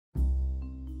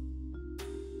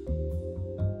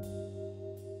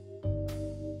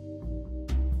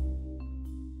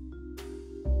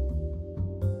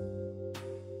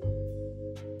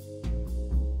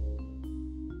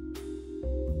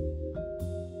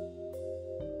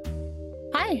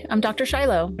Hi, I'm Dr.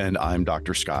 Shiloh. And I'm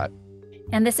Dr. Scott.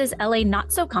 And this is LA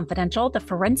Not So Confidential, the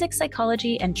forensic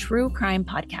psychology and true crime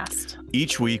podcast.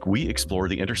 Each week, we explore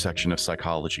the intersection of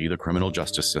psychology, the criminal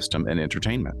justice system, and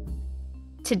entertainment.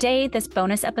 Today, this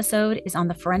bonus episode is on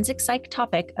the forensic psych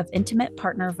topic of intimate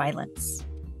partner violence.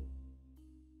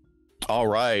 All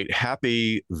right.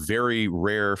 Happy, very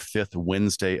rare fifth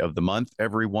Wednesday of the month,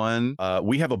 everyone.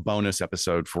 We have a bonus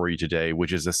episode for you today,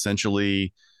 which is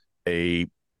essentially a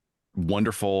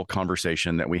wonderful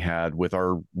conversation that we had with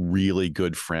our really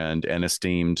good friend and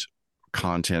esteemed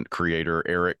content creator,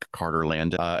 Eric Carter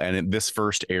Landon. And this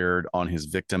first aired on his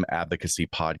victim advocacy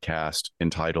podcast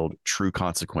entitled True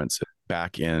Consequences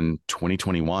back in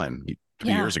 2021. 2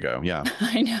 years ago. Yeah.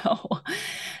 I know.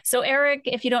 So Eric,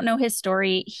 if you don't know his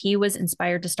story, he was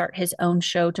inspired to start his own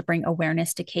show to bring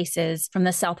awareness to cases from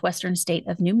the southwestern state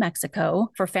of New Mexico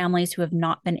for families who have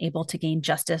not been able to gain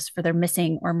justice for their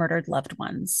missing or murdered loved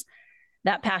ones.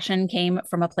 That passion came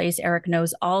from a place Eric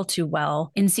knows all too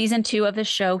well. In season 2 of his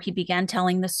show, he began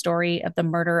telling the story of the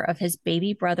murder of his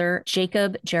baby brother,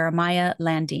 Jacob Jeremiah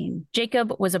Landine.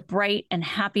 Jacob was a bright and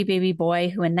happy baby boy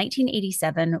who in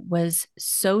 1987 was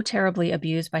so terribly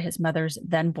abused by his mother's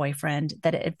then boyfriend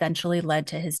that it eventually led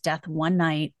to his death one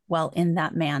night while in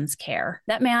that man's care.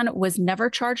 That man was never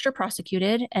charged or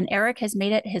prosecuted, and Eric has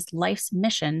made it his life's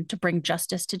mission to bring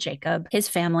justice to Jacob, his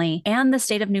family, and the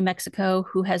state of New Mexico,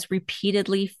 who has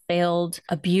repeatedly failed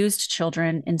abused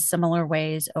children in similar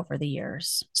ways over the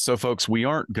years. So, folks, we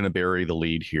aren't going to bury the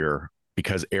lead here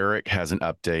because Eric has an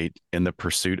update in the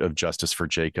pursuit of justice for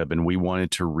Jacob, and we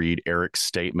wanted to read Eric's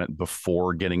statement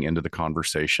before getting into the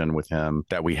conversation with him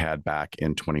that we had back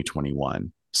in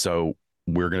 2021. So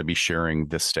we're going to be sharing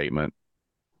this statement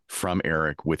from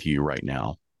Eric with you right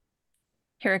now.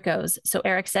 Here it goes. So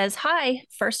Eric says, "Hi,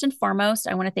 first and foremost,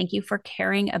 I want to thank you for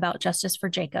caring about justice for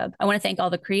Jacob. I want to thank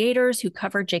all the creators who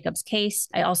covered Jacob's case.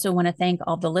 I also want to thank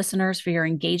all the listeners for your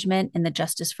engagement in the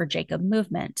Justice for Jacob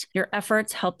movement. Your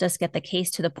efforts helped us get the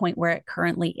case to the point where it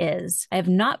currently is. I have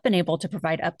not been able to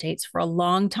provide updates for a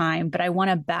long time, but I want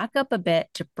to back up a bit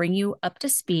to bring you up to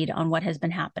speed on what has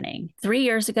been happening. 3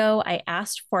 years ago, I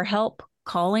asked for help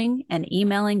calling and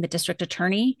emailing the district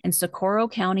attorney in Socorro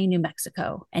County, New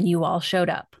Mexico, and you all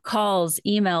showed up. Calls,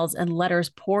 emails, and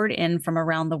letters poured in from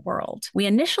around the world. We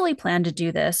initially planned to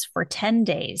do this for 10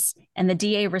 days, and the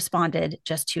DA responded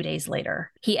just 2 days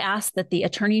later. He asked that the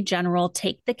attorney general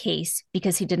take the case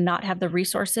because he did not have the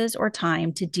resources or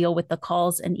time to deal with the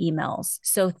calls and emails.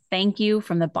 So thank you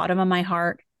from the bottom of my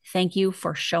heart. Thank you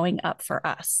for showing up for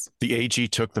us." The AG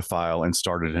took the file and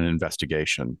started an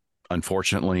investigation.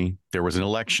 Unfortunately, there was an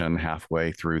election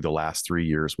halfway through the last 3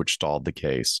 years, which stalled the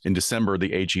case. In December,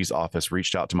 the AG's office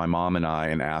reached out to my mom and I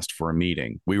and asked for a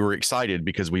meeting. We were excited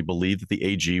because we believed that the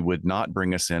AG would not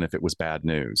bring us in if it was bad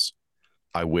news.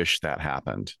 I wish that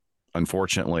happened.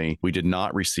 Unfortunately, we did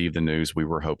not receive the news we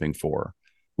were hoping for.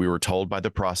 We were told by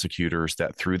the prosecutors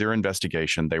that through their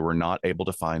investigation, they were not able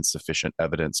to find sufficient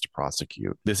evidence to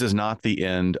prosecute. This is not the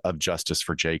end of justice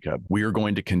for Jacob. We are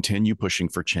going to continue pushing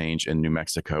for change in New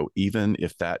Mexico, even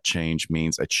if that change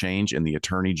means a change in the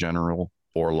attorney general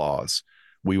or laws.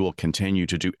 We will continue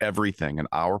to do everything in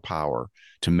our power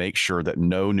to make sure that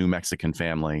no New Mexican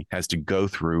family has to go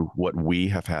through what we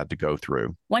have had to go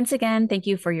through. Once again, thank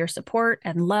you for your support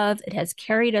and love. It has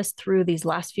carried us through these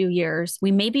last few years.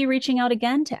 We may be reaching out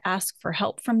again to ask for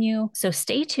help from you. So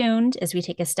stay tuned as we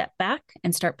take a step back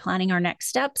and start planning our next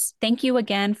steps. Thank you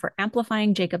again for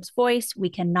amplifying Jacob's voice. We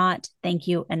cannot thank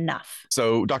you enough.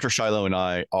 So Dr. Shiloh and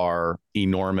I are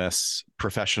enormous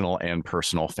professional and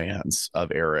personal fans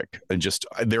of Eric. And just,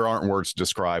 there aren't words to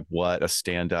describe what a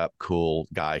stand-up, cool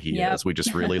guy he is. We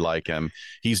just really like him.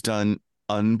 He's done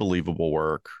unbelievable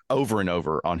work over and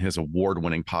over on his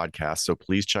award-winning podcast. So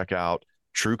please check out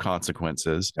True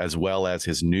Consequences, as well as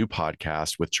his new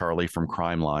podcast with Charlie from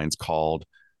Crime Lines called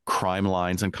Crime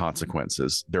Lines and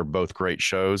Consequences. They're both great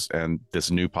shows, and this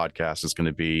new podcast is going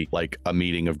to be like a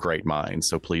meeting of great minds.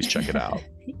 So please check it out.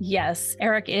 Yes,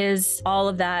 Eric is all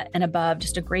of that and above,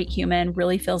 just a great human,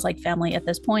 really feels like family at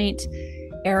this point.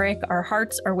 Eric, our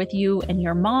hearts are with you and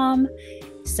your mom.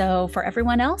 So for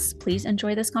everyone else, please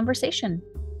enjoy this conversation.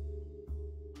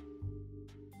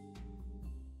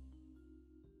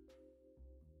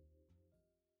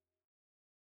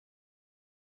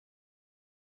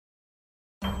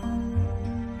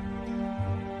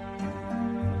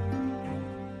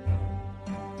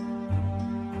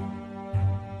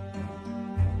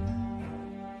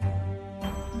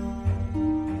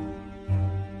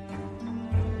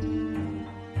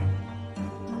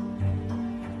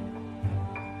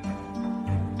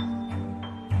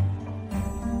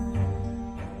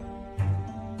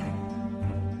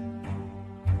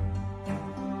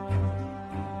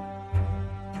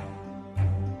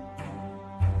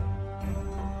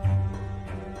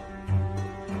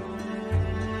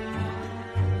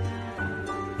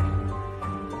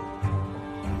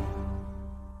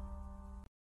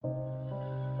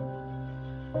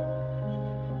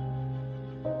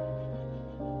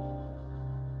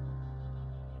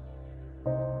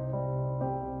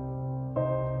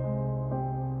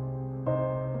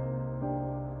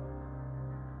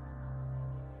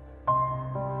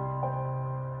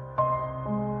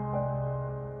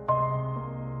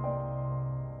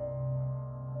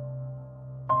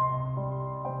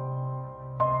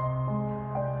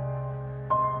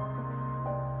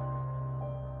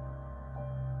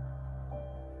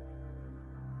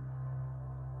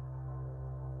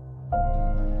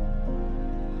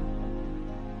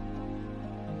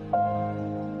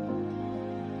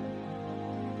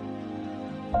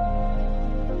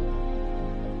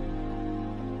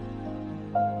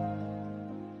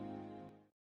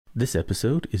 This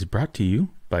episode is brought to you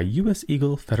by U.S.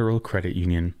 Eagle Federal Credit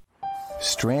Union.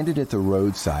 Stranded at the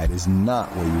roadside is not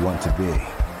where you want to be.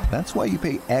 That's why you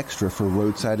pay extra for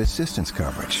roadside assistance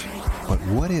coverage. But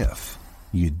what if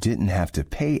you didn't have to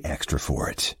pay extra for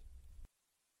it?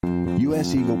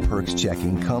 U.S. Eagle Perks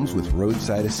checking comes with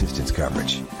roadside assistance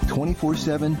coverage,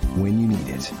 24/7 when you need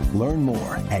it. Learn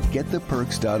more at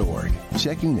gettheperks.org.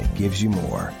 Checking that gives you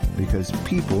more, because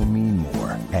people mean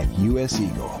more at U.S.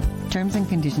 Eagle. Terms and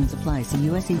conditions apply. See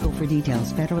U.S. Eagle for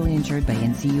details. Federally insured by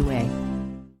NCUA.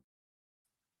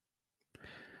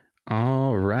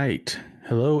 All right.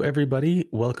 Hello, everybody.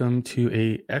 Welcome to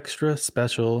a extra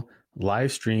special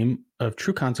live stream of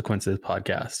True Consequences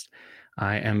podcast.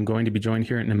 I am going to be joined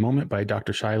here in a moment by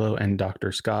Dr. Shiloh and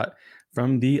Dr. Scott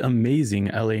from the amazing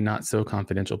LA Not So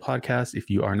Confidential podcast. If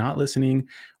you are not listening,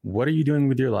 what are you doing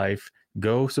with your life?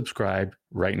 Go subscribe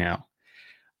right now.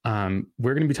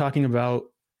 We're going to be talking about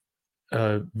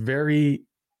a very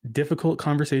difficult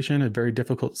conversation, a very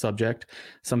difficult subject,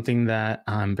 something that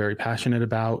I'm very passionate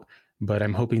about, but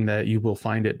I'm hoping that you will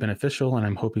find it beneficial, and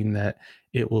I'm hoping that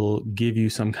it will give you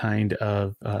some kind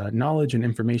of knowledge and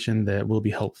information that will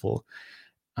be helpful.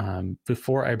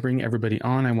 Before I bring everybody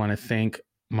on, I want to thank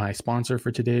my sponsor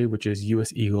for today, which is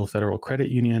U.S. Eagle Federal Credit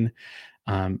Union.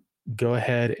 Go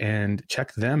ahead and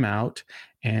check them out.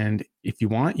 And if you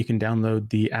want, you can download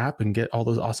the app and get all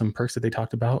those awesome perks that they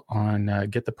talked about on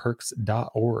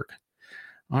gettheperks.org.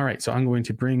 All right, so I'm going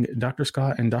to bring Dr.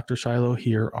 Scott and Dr. Shiloh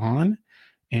here on,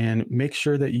 and make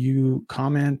sure that you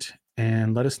comment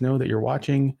and let us know that you're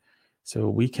watching so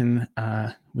we can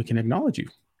acknowledge you.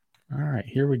 All right,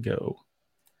 here we go.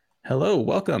 Hello,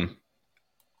 welcome.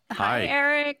 Hi,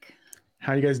 Eric.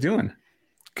 How you guys doing?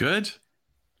 Good.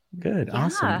 Good. Yeah.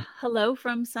 Awesome. Hello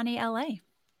from sunny LA.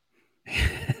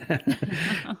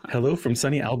 Hello from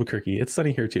sunny Albuquerque. It's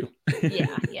sunny here too.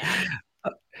 Yeah.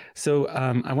 So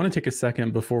I want to take a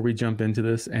second before we jump into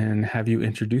this and have you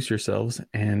introduce yourselves,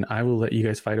 and I will let you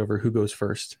guys fight over who goes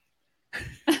first.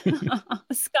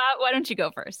 Scott, why don't you go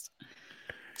first?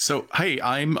 So, hey,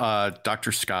 I'm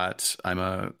Dr. Scott.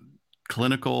 I'm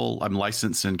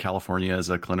licensed in California as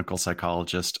a clinical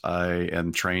psychologist. I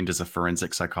am trained as a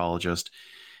forensic psychologist,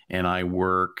 and I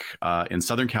work in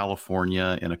Southern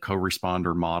California in a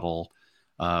co-responder model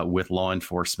with law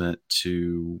enforcement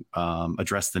to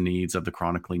address the needs of the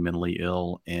chronically mentally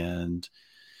ill, and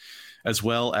as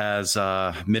well as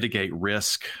mitigate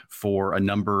risk for a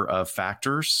number of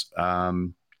factors.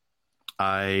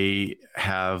 I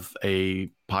have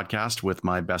a podcast with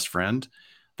my best friend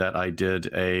that I did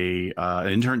an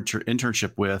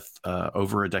internship with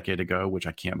over a decade ago, which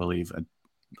I can't believe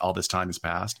all this time has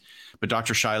passed. But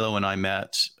Dr. Shiloh and I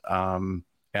met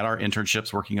at our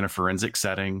internships working in a forensic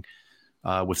setting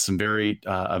with some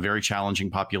a very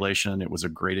challenging population. It was a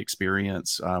great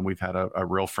experience. We've had a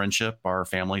real friendship. Our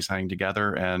families hang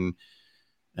together. And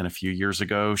a few years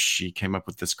ago, she came up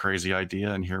with this crazy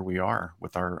idea, and here we are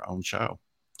with our own show.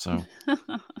 So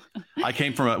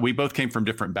we both came from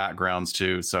different backgrounds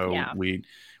too. So yeah.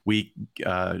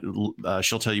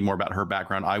 She'll tell you more about her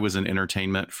background. I was in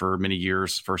entertainment for many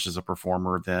years, first as a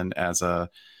performer, then as a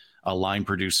line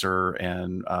producer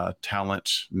and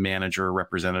talent manager,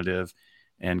 representative,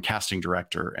 and casting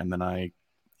director. And then I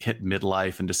hit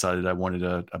midlife and decided I wanted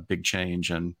a big change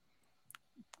and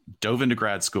dove into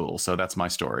grad school. So that's my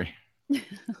story.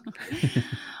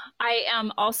 I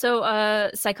am also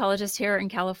a psychologist here in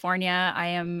California. I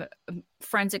am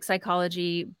forensic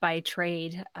psychology by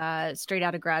trade. Straight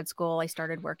out of grad school, I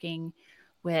started working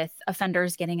with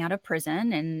offenders getting out of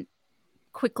prison and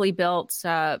quickly built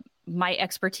my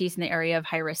expertise in the area of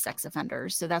high-risk sex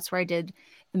offenders. So that's where I did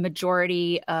the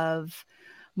majority of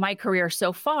my career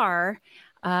so far.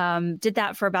 Did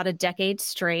that for about a decade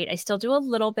straight. I still do a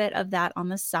little bit of that on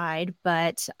the side,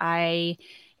 but my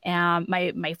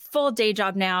full day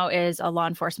job now is a law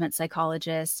enforcement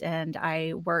psychologist, and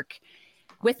I work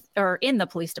with or in the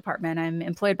police department. I'm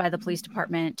employed by the police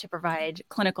department to provide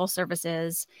clinical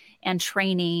services and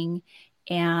training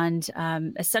and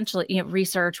essentially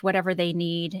research, whatever they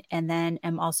need. And then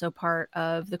I'm also part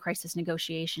of the crisis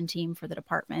negotiation team for the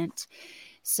department.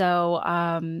 So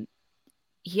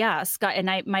yeah, Scott, and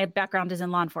my background is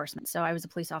in law enforcement. So I was a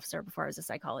police officer before I was a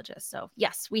psychologist. So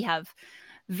yes, we have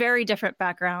very different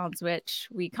backgrounds, which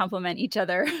we complement each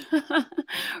other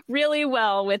really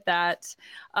well with that.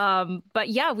 But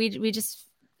yeah, we just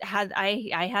had,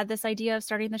 I had this idea of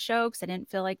starting the show because I didn't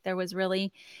feel like there was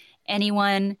really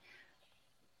anyone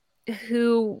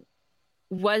who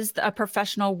was a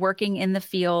professional working in the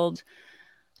field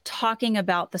talking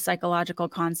about the psychological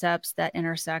concepts that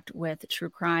intersect with true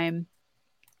crime.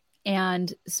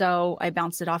 And so I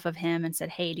bounced it off of him and said,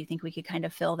 hey, do you think we could kind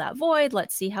of fill that void?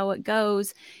 Let's see how it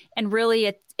goes. And really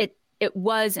it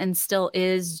was and still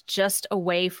is just a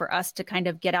way for us to kind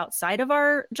of get outside of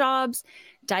our jobs,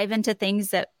 dive into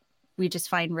things that we just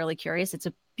find really curious. It's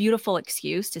a beautiful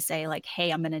excuse to say like,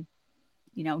 hey, I'm going to,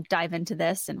 dive into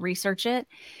this and research it.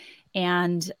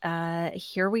 And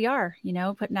here we are,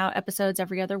 putting out episodes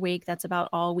every other week. That's about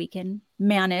all we can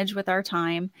manage with our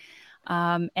time.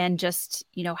 And just,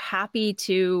 happy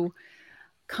to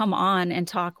come on and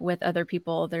talk with other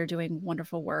people that are doing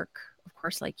wonderful work, of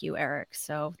course, like you, Eric.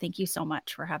 So thank you so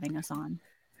much for having us on.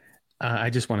 I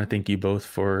just want to thank you both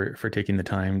for taking the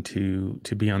time to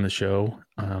be on the show.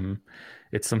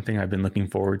 It's something I've been looking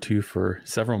forward to for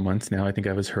several months now. I think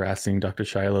I was harassing Dr.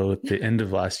 Shiloh at the end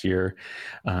of last year,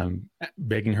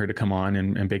 begging her to come on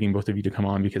and begging both of you to come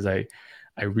on because I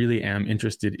really am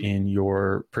interested in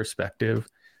your perspective,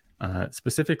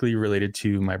 specifically related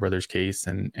to my brother's case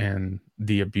and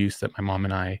the abuse that my mom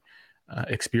and I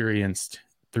experienced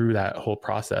through that whole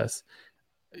process.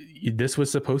 This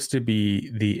was supposed to be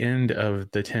the end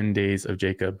of the 10 Days of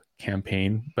Jacob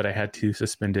campaign, but I had to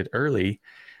suspend it early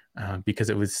because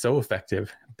it was so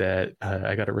effective that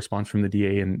I got a response from the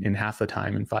DA in half the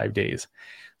time, in 5 days.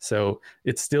 So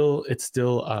it's still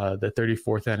the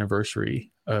 34th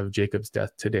anniversary of Jacob's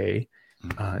death today.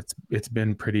 It's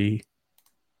been pretty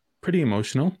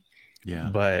emotional,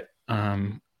 but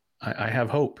I have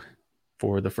hope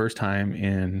for the first time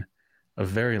in a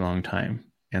very long time.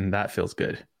 And that feels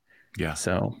good. Yeah.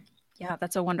 So, yeah,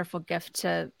 that's a wonderful gift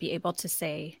to be able to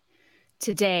say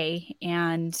today.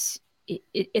 And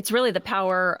it's really the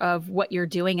power of what you're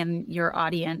doing and your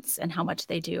audience and how much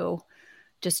they do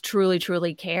just truly,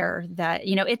 truly care that,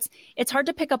 it's hard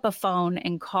to pick up a phone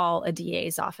and call a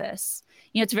DA's office.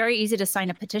 It's very easy to sign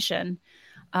a petition.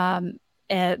 But,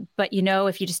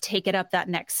 if you just take it up that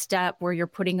next step where you're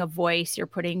putting a voice, you're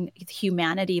putting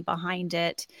humanity behind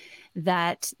it,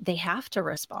 that they have to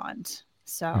respond.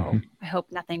 So I hope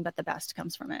nothing but the best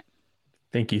comes from it.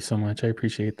 Thank you so much. I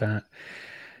appreciate that.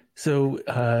 So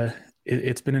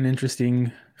it's been an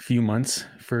interesting few months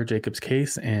for Jacob's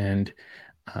case. And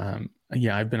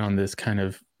I've been on this kind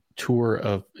of tour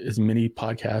of as many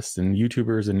podcasts and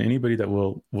YouTubers and anybody that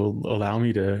will allow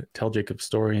me to tell Jacob's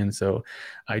story. And so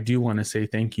I do want to say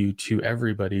thank you to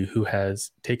everybody who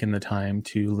has taken the time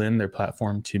to lend their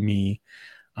platform to me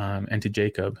and to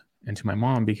Jacob and to my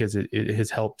mom, because it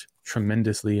has helped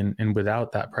tremendously. And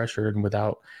without that pressure and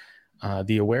without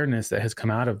the awareness that has come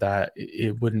out of that,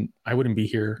 I wouldn't be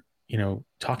here,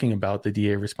 talking about the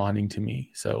DA responding to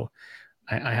me. So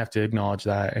I have to acknowledge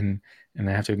that. And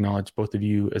I have to acknowledge both of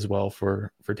you as well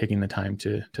for taking the time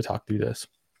to talk through this.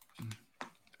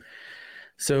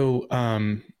 So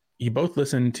you both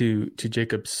listened to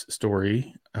Jacob's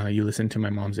story. You listened to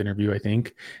my mom's interview, I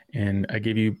think, and I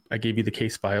gave you the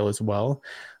case file as well.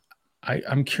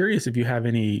 I'm curious if you have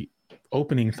any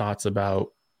opening thoughts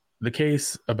about the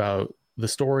case, about the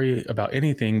story, about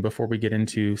anything before we get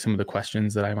into some of the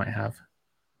questions that I might have.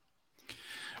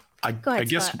 Go ahead, I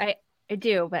guess Scott. I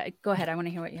do, but go ahead. I want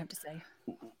to hear what you have to say.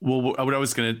 Well, what I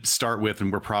was going to start with,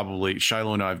 and we're probably,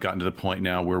 Shiloh and I have gotten to the point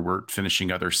now where we're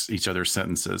finishing each other's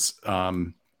sentences,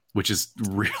 which is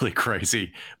really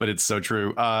crazy, but it's so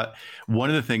true. One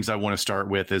of the things I want to start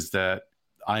with is that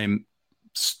I am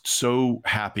so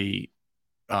happy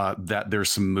that there's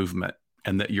some movement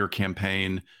and that your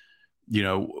campaign,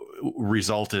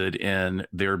 resulted in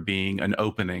there being an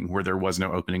opening where there was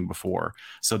no opening before.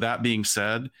 So that being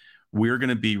said, we're going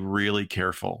to be really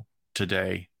careful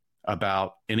today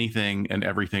about anything and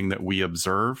everything that we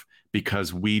observe,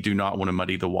 because we do not want to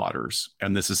muddy the waters.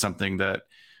 And this is something that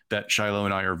Shiloh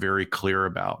and I are very clear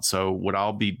about. So what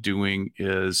I'll be doing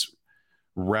is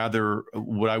rather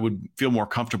what I would feel more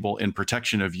comfortable in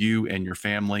protection of you and your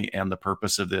family. And the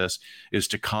purpose of this is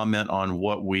to comment on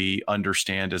what we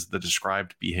understand as the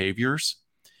described behaviors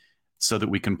so that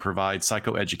we can provide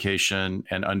psychoeducation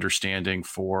and understanding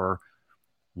for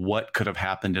what could have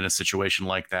happened in a situation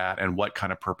like that and what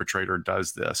kind of perpetrator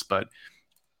does this. But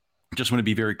just want to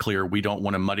be very clear. We don't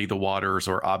want to muddy the waters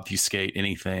or obfuscate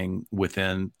anything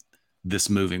within this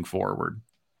moving forward.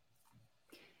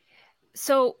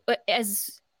 So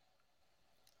as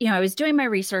I was doing my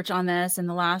research on this in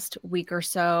the last week or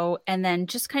so, and then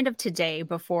just kind of today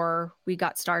before we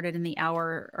got started in the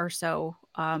hour or so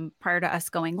prior to us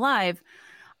going live,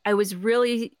 I was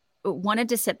really wanted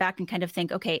to sit back and kind of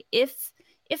think, okay, if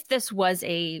this was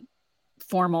a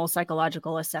formal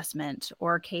psychological assessment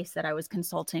or a case that I was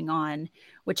consulting on,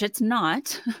 which it's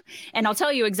not, and I'll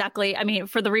tell you exactly,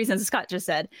 for the reasons Scott just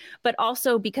said, but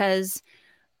also because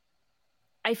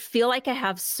I feel like I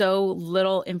have so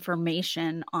little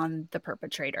information on the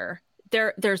perpetrator.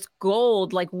 There's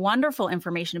gold, like wonderful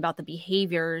information about the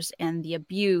behaviors and the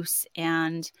abuse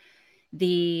and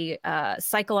the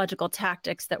psychological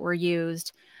tactics that were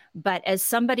used. But as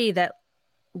somebody that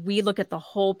we look at the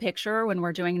whole picture when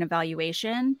we're doing an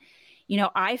evaluation,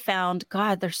 I found,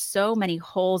 God, there's so many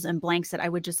holes and blanks that I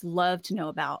would just love to know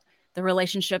about. The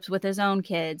relationships with his own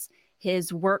kids,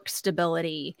 his work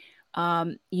stability,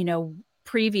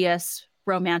 previous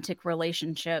romantic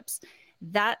relationships.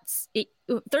 That's it.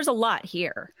 There's a lot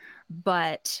here,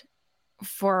 but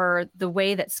for the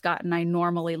way that Scott and I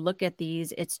normally look at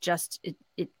these, it's just,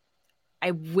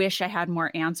 I wish I had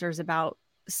more answers about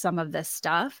some of this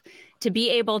stuff to be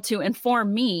able to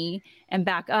inform me and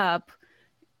back up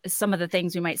some of the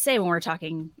things we might say when we're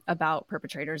talking about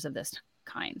perpetrators of this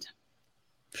kind.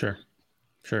 Sure.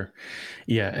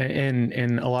 Yeah.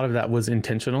 And a lot of that was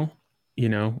intentional,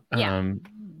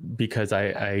 because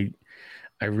I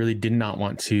really did not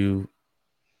want to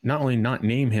not only not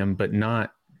name him, but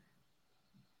not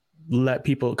let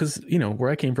people, because where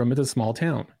I came from, it's a small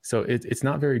town, so it's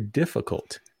not very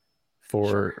difficult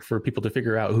for people to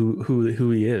figure out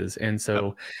who he is, and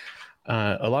so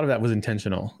a lot of that was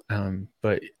intentional.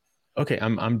 But okay,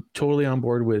 I'm totally on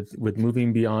board with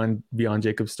moving beyond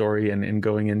Jacob's story and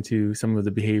going into some of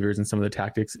the behaviors and some of the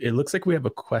tactics. It looks like we have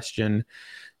a question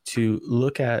to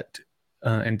look at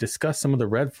and discuss some of the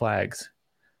red flags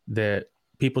that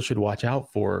people should watch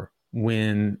out for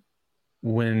when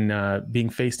being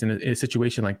faced in a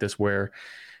situation like this, where,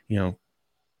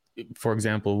 for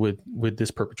example, with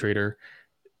this perpetrator,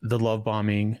 the love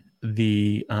bombing,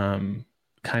 the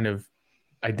kind of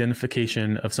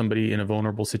identification of somebody in a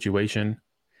vulnerable situation.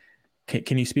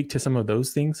 Can you speak to some of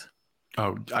those things?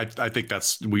 Oh, I think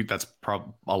that's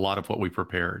a lot of what we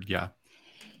prepared. Yeah.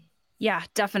 Yeah,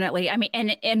 definitely. I mean,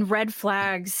 and red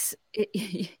flags,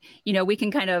 we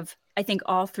can kind of, I think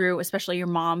all through, especially your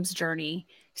mom's journey,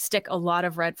 stick a lot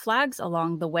of red flags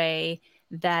along the way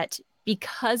that,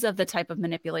 because of the type of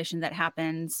manipulation that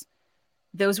happens,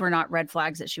 those were not red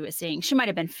flags that she was seeing. She might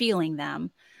have been feeling them.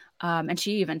 And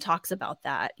she even talks about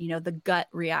that, the gut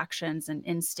reactions and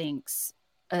instincts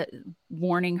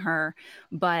warning her.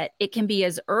 But it can be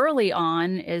as early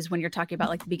on as when you're talking about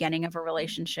like the beginning of a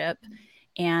relationship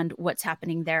and what's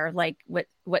happening there. Like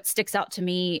what sticks out to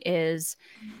me is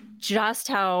just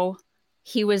how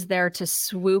he was there to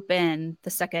swoop in the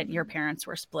second your parents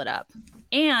were split up,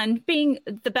 and being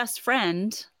the best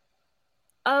friend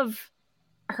of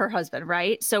her husband,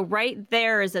 right? So right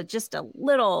there is just a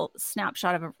little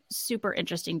snapshot of a super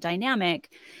interesting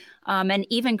dynamic, and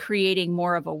even creating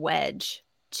more of a wedge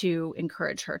to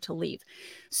encourage her to leave.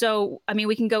 So, I mean,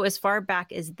 we can go as far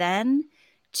back as then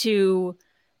to,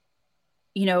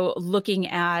 looking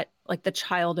at like the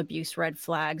child abuse red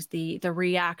flags, the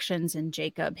reactions in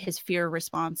Jacob, his fear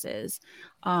responses,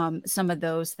 some of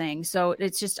those things. So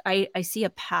it's just, I see a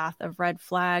path of red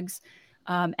flags.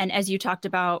 And as you talked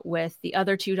about with the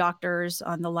other two doctors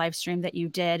on the live stream that you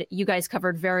did, you guys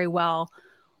covered very well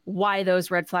why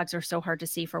those red flags are so hard to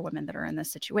see for women that are in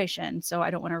this situation. So I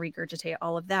don't want to regurgitate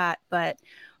all of that, but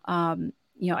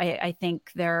I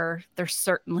think there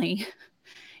certainly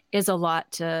is a lot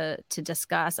to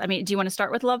discuss. I mean, do you want to start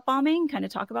with love bombing? Kind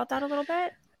of talk about that a little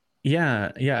bit?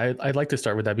 Yeah. I'd like to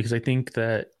start with that because I think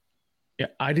that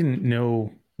I didn't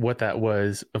know what that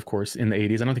was, of course, in the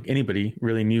 80s. I don't think anybody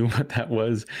really knew what that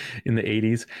was in the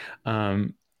 80s.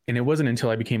 And it wasn't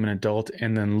until I became an adult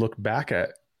and then looked back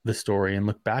at the story and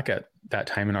looked back at that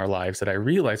time in our lives that I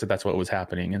realized that that's what was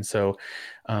happening. And so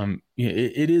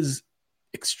it is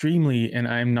extremely, and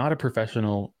I'm not a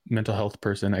professional mental health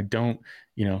person. I don't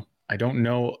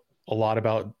know a lot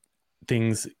about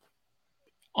things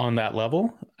on that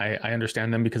level. I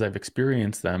understand them because I've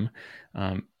experienced them.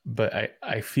 But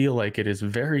I feel like it is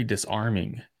very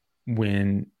disarming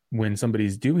when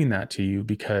somebody's doing that to you,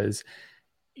 because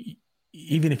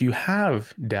even if you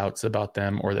have doubts about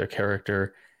them or their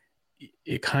character,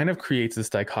 it kind of creates this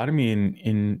dichotomy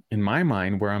in my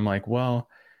mind where I'm like, well,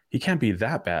 he can't be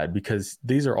that bad because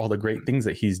these are all the great things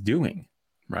that he's doing.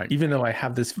 Right. Even though I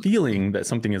have this feeling that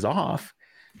something is off,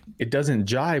 it doesn't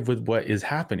jive with what is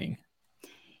happening.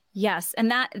 Yes.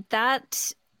 And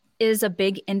that is a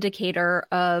big indicator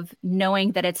of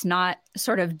knowing that it's not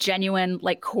sort of genuine,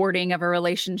 like courting of a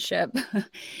relationship.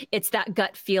 It's that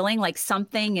gut feeling like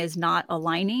something is not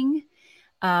aligning.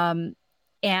 And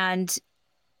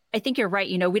I think you're right.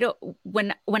 We don't,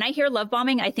 when I hear love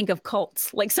bombing, I think of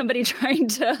cults, like somebody trying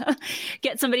to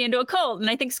get somebody into a cult. And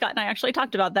I think Scott and I actually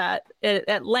talked about that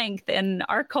at length in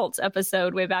our cults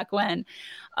episode way back when.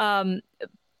 And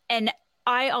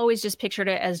I always just pictured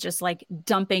it as just like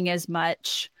dumping as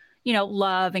much,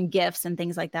 love and gifts and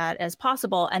things like that as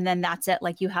possible. And then that's it.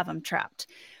 Like you have them trapped.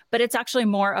 But it's actually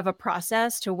more of a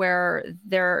process to where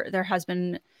there has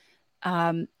been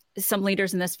some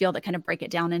leaders in this field that kind of break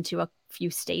it down into a few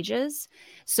stages.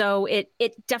 So it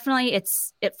definitely,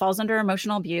 it falls under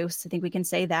emotional abuse. I think we can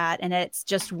say that. And it's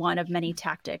just one of many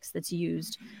tactics that's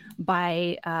used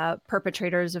by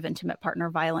perpetrators of intimate partner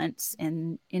violence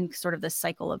in sort of the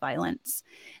cycle of violence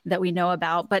that we know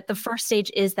about. But the first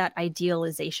stage is that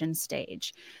idealization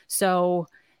stage. So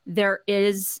there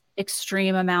is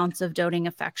extreme amounts of doting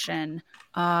affection,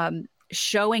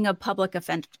 showing a public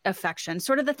affection,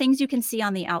 sort of the things you can see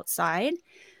on the outside.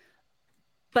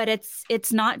 But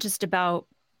it's not just about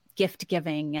gift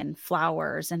giving and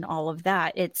flowers and all of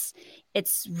that. It's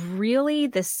really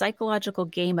this psychological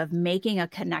game of making a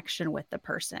connection with the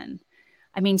person.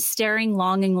 I mean, staring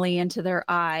longingly into their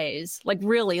eyes, like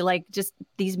really, like just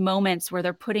these moments where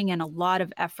they're putting in a lot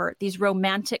of effort, these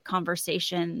romantic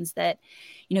conversations that,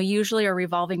 usually are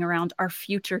revolving around our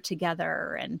future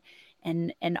together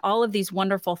and all of these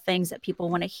wonderful things that people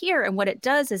want to hear. And what it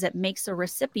does is it makes a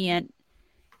recipient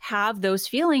have those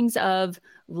feelings of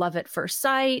love at first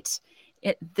sight.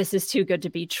 This is too good to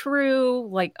be true.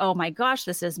 Like, oh my gosh,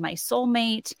 this is my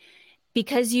soulmate,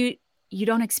 because you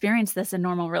don't experience this in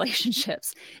normal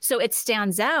relationships. So it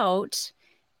stands out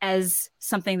as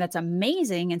something that's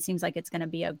amazing and seems like it's going to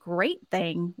be a great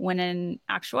thing, when in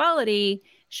actuality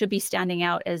should be standing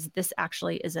out as this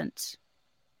actually isn't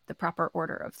the proper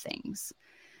order of things.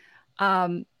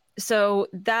 So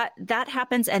that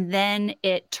happens, and then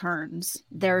it turns.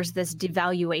 There's this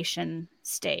devaluation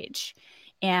stage.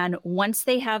 And once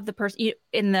they have the person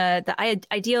in the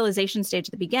idealization stage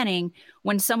at the beginning,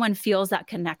 when someone feels that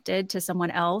connected to someone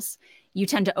else, you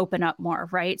tend to open up more,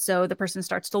 right? So the person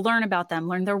starts to learn about them,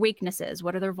 learn their weaknesses,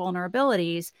 what are their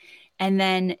vulnerabilities, and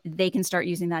then they can start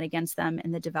using that against them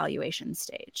in the devaluation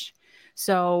stage.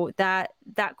 So that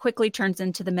quickly turns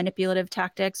into the manipulative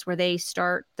tactics, where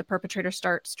the perpetrator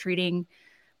starts treating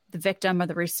the victim or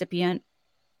the recipient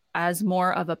as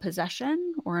more of a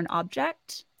possession or an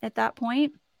object at that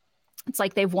point. It's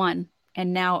like they've won,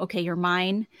 and now, okay, you're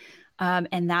mine.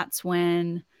 And that's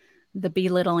when the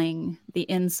belittling, the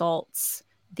insults,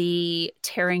 the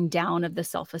tearing down of the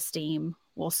self-esteem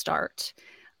will start.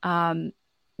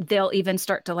 They'll even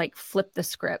start to like flip the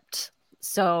script.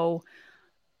 So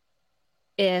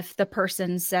if the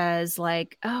person says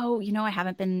like, oh, I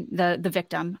haven't been the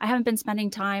victim, I haven't been spending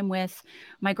time with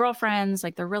my girlfriends,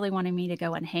 like they're really wanting me to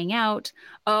go and hang out.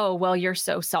 Oh, well, you're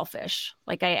so selfish.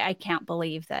 Like, I can't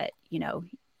believe that,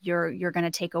 you're going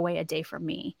to take away a day from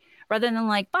me, rather than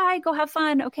like, bye, go have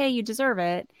fun. Okay. You deserve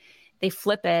it. They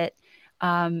flip it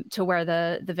to where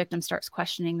the victim starts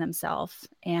questioning themselves.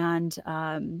 And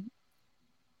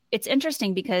it's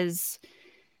interesting because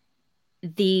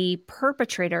the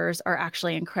perpetrators are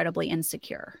actually incredibly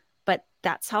insecure, but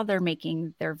that's how they're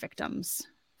making their victims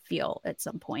feel at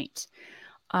some point.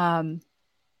 And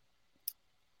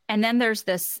then there's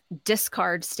this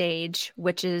discard stage,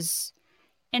 which is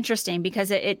interesting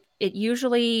because it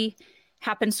usually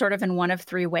happens sort of in one of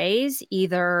three ways.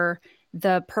 Either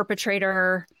the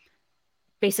perpetrator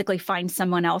basically finds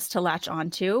someone else to latch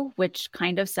onto, which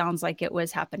kind of sounds like it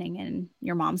was happening in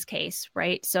your mom's case,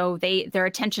 right? So their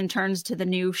attention turns to the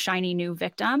new shiny new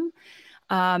victim,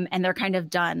 and they're kind of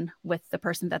done with the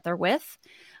person that they're with.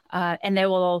 And they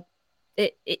will,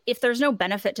 if there's no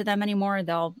benefit to them anymore,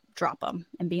 they'll drop them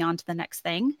and be on to the next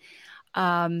thing.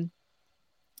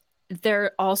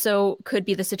 There also could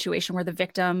be the situation where the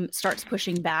victim starts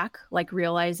pushing back, like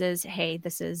realizes, hey,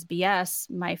 this is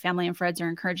BS. My family and friends are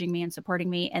encouraging me and supporting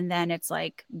me. And then it's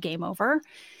like game over.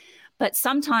 But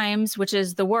sometimes, which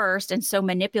is the worst and so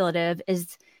manipulative,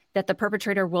 is that the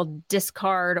perpetrator will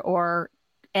discard or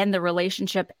end the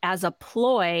relationship as a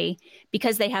ploy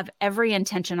because they have every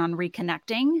intention on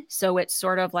reconnecting. So it's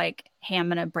sort of like, hey, I'm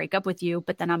going to break up with you,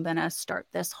 but then I'm going to start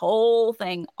this whole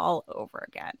thing all over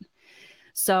again.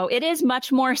 So it is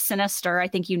much more sinister. I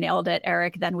think you nailed it,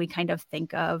 Eric, than we kind of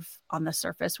think of on the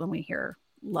surface when we hear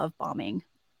love bombing.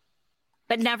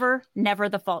 But never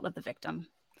the fault of the victim.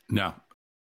 No.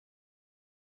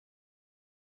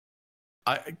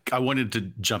 I wanted to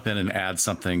jump in and add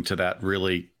something to that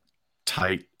really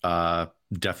tight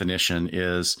definition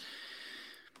is,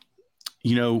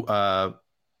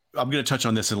 I'm going to touch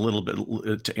on this in a little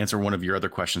bit to answer one of your other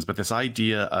questions, but this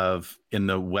idea of in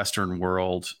the Western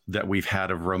world that we've had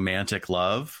of romantic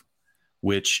love,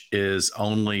 which is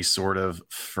only sort of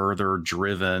further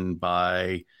driven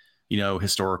by,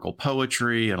 historical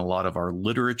poetry and a lot of our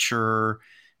literature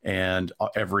and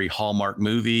every Hallmark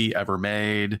movie ever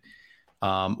made.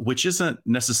 which isn't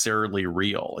necessarily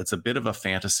real. It's a bit of a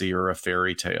fantasy or a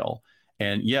fairy tale.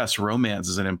 And yes, romance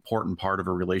is an important part of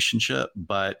a relationship,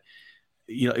 but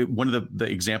one of the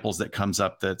examples that comes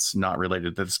up that's not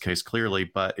related to this case clearly,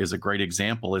 but is a great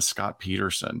example is Scott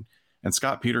Peterson. And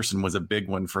Scott Peterson was a big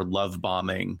one for love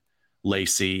bombing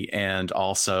Lacey and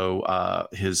also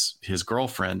his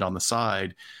girlfriend on the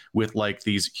side with like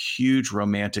these huge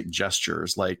romantic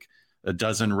gestures, like a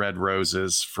dozen red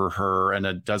roses for her and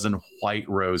a dozen white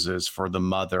roses for the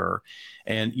mother.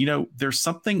 And, there's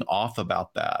something off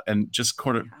about that. And just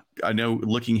kind of, I know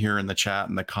looking here in the chat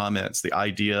and the comments, the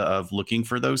idea of looking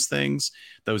for those things,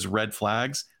 those red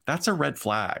flags, that's a red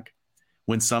flag.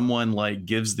 When someone like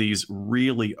gives these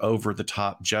really over the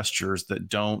top gestures that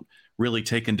don't really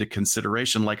take into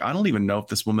consideration, like, I don't even know if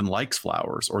this woman likes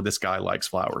flowers or this guy likes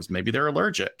flowers. Maybe they're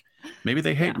allergic. Maybe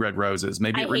they hate red roses.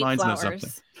 Maybe it reminds them of something.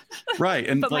 Right.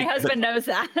 And but my husband knows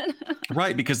that.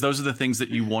 Right. Because those are the things that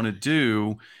you want to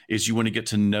do is you want to get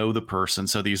to know the person.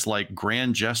 So these like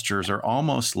grand gestures are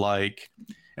almost like,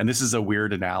 and this is a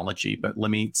weird analogy, but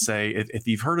let me say, if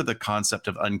you've heard of the concept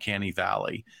of uncanny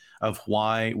valley, of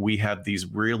why we have these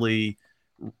really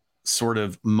sort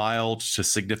of mild to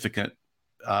significant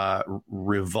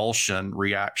revulsion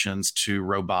reactions to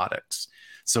robotics.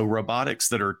 So robotics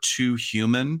that are too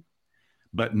human,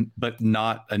 but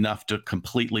not enough to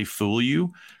completely fool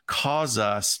you, cause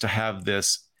us to have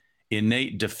this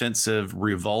innate defensive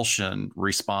revulsion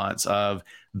response of,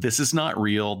 this is not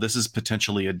real. This is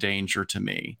potentially a danger to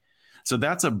me. So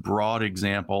that's a broad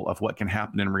example of what can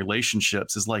happen in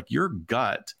relationships, is like your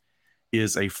gut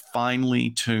is a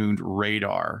finely tuned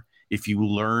radar if you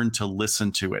learn to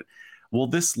listen to it. Well,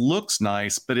 this looks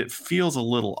nice, but it feels a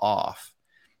little off.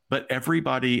 But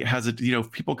everybody has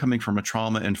people coming from a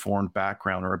trauma-informed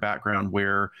background or a background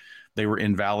where they were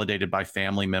invalidated by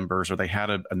family members or they had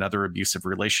another abusive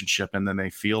relationship, and then they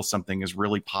feel something is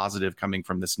really positive coming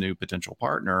from this new potential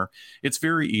partner. It's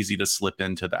very easy to slip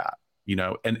into that,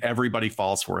 and everybody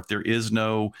falls for it. There is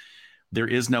no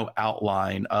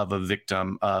outline of a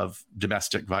victim of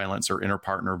domestic violence or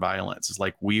interpartner violence. It's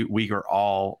like we are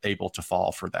all able to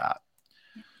fall for that.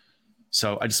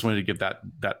 So I just wanted to give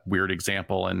that weird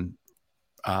example and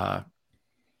kind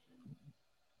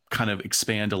of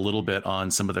expand a little bit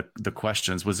on some of the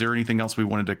questions. Was there anything else we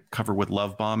wanted to cover with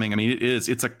love bombing? I mean, it's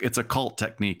a cult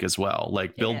technique as well.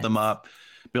 Like build them up,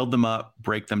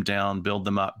 break them down, build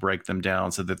them up, break them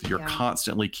down, so that you're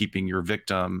constantly keeping your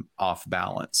victim off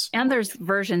balance. And there's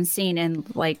versions seen in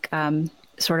like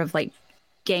sort of like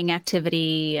gang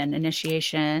activity and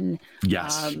initiation.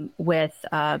 Yes. With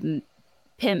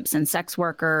pimps and sex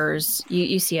workers.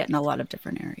 You see it in a lot of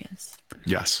different areas.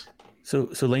 Yes. So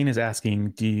Lane is asking,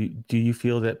 do you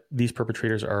feel that these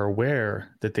perpetrators are aware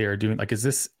that they are doing, like, is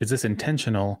this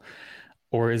intentional,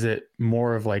 or is it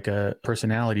more of like a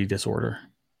personality disorder?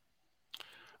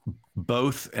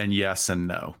 Both, and yes and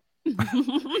no.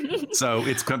 So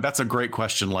that's a great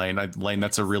question, Lane. Lane,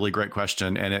 that's a really great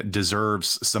question, and it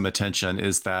deserves some attention.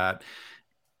 Is that,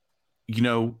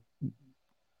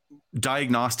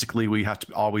 diagnostically, we have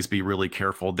to always be really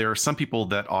careful. There are some people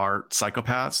that are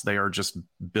psychopaths. They are just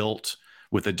built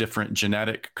with a different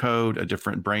genetic code, a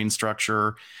different brain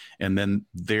structure, and then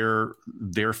their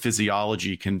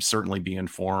physiology can certainly be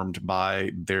informed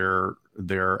by their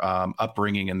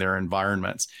upbringing and their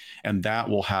environments, and that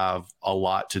will have a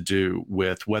lot to do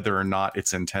with whether or not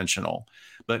it's intentional.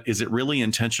 But is it really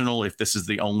intentional if this is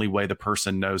the only way the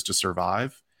person knows to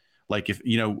survive? Like, if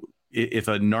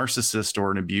a narcissist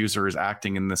or an abuser is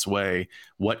acting in this way,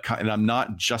 and I'm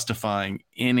not justifying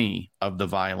any of the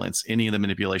violence, any of the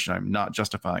manipulation, I'm not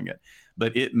justifying it,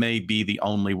 but it may be the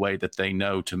only way that they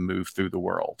know to move through the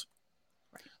world.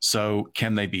 So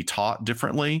can they be taught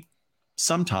differently?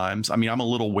 Sometimes. I mean, I'm a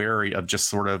little wary of just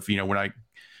sort of,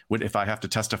 if I have to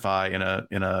testify in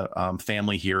a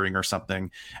family hearing or something,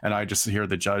 and I just hear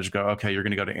the judge go, okay, you're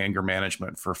going to go to anger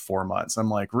management for 4 months. I'm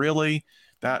like, really?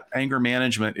 That anger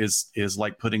management is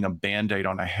like putting a Band-Aid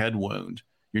on a head wound.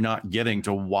 You're not getting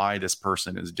to why this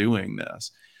person is doing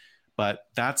this. But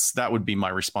that would be my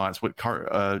response.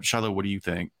 Shiloh, what do you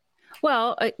think?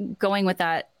 Well, going with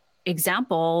that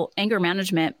example, anger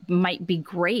management might be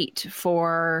great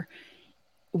for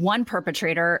one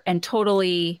perpetrator and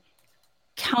totally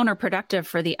counterproductive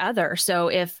for the other. So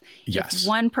if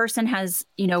one person has,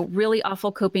 really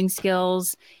awful coping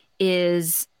skills,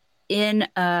 is in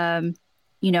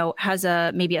has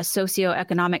maybe a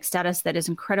socioeconomic status that is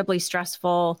incredibly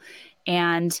stressful,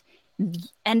 and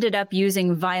ended up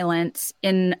using violence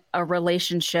in a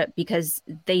relationship because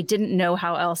they didn't know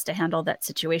how else to handle that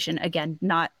situation. Again,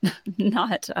 not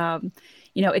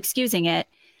excusing it.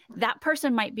 that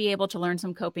person might be able to learn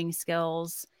some coping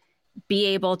skills, be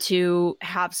able to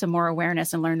have some more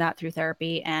awareness and learn that through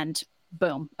therapy, and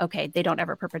boom, okay, they don't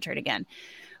ever perpetrate again.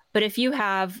 But if you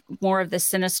have more of the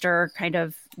sinister kind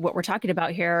of what we're talking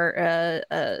about here,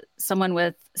 someone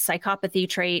with psychopathy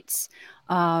traits,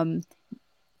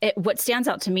 what stands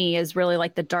out to me is really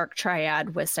like the dark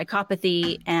triad with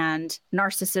psychopathy and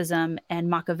narcissism and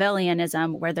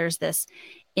Machiavellianism, where there's this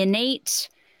innate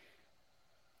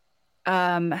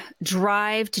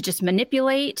drive to just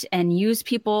manipulate and use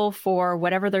people for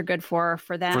whatever they're good for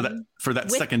them. For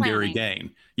that secondary gain.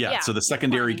 Yeah. So the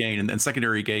secondary gain and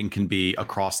secondary gain can be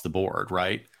across the board,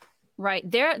 right? Right.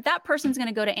 That person's going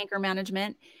to go to anger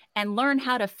management and learn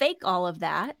how to fake all of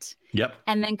that. Yep.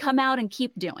 And then come out and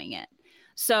keep doing it.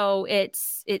 So it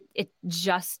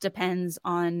just depends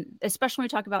on, especially when we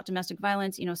talk about domestic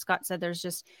violence, Scott said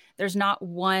there's not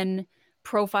one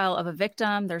profile of a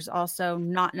victim. There's also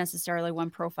not necessarily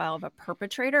one profile of a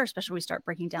perpetrator, especially when we start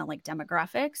breaking down like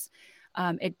demographics.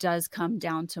 It does come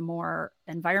down to more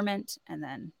environment and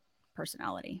then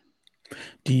personality.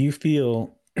 Do you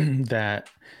feel that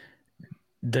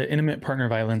the intimate partner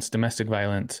violence, domestic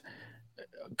violence,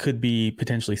 could be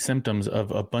potentially symptoms of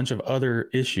a bunch of other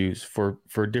issues for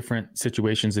different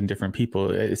situations and different people?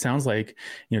 It sounds like,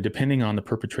 depending on the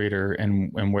perpetrator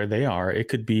and where they are, it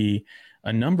could be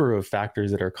a number of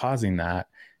factors that are causing that.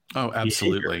 Oh,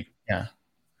 absolutely. Behavior.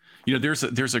 Yeah.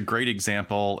 There's a great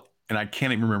example, and I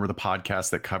can't even remember the podcast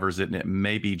that covers it. And it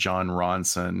may be John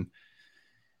Ronson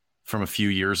from a few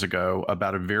years ago,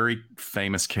 about a very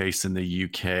famous case in the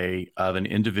UK of an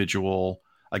individual,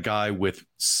 a guy with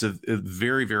a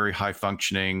very, very high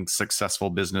functioning,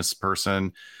 successful business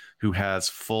person who has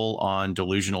full on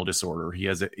delusional disorder. He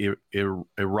has a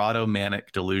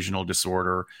erotomanic delusional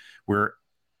disorder where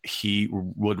he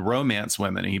would romance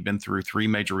women. He'd been through 3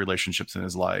 major relationships in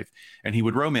his life, and he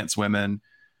would romance women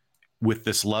with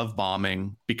this love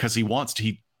bombing because he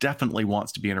definitely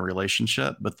wants to be in a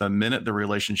relationship. But the minute the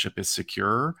relationship is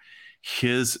secure,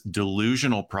 his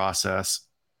delusional process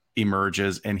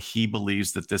emerges and he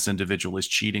believes that this individual is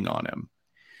cheating on him.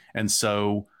 And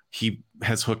so he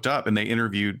has hooked up, and they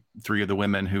interviewed 3 of the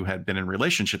women who had been in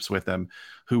relationships with him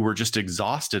who were just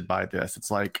exhausted by this. It's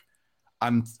like,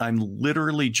 I'm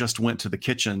literally just went to the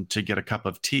kitchen to get a cup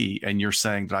of tea, and you're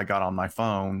saying that I got on my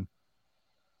phone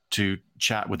to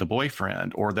chat with a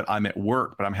boyfriend, or that I'm at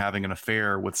work, but I'm having an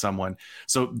affair with someone.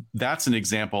 So that's an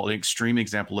example, an extreme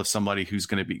example of somebody who's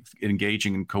going to be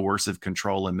engaging in coercive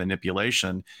control and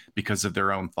manipulation because of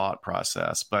their own thought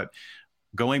process. But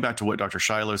going back to what Dr.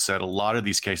 Shiloh said, a lot of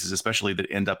these cases, especially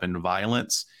that end up in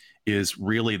violence, is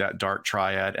really that dark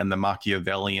triad and the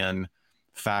Machiavellian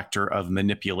factor of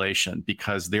manipulation,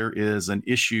 because there is an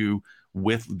issue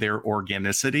with their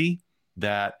organicity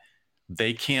that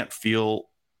they can't feel.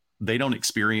 They don't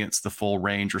experience the full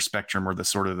range or spectrum or the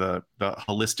sort of the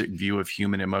holistic view of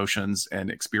human emotions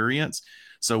and experience.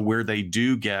 So where they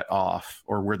do get off,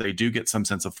 or where they do get some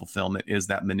sense of fulfillment, is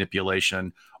that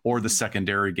manipulation or the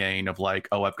secondary gain of like,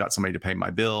 oh, I've got somebody to pay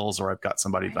my bills, or I've got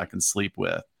somebody that I can sleep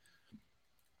with.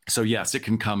 So yes, it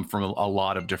can come from a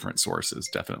lot of different sources,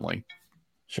 definitely.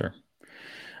 Sure.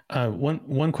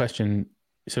 One question.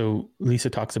 So Lisa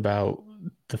talks about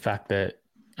the fact that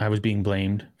I was being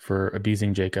blamed for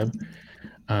abusing Jacob.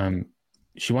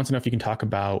 She wants to know if you can talk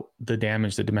about the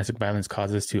damage that domestic violence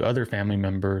causes to other family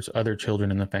members, other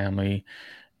children in the family.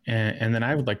 And then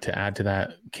I would like to add to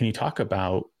that, can you talk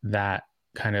about that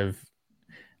kind of,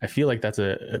 I feel like that's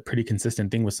a pretty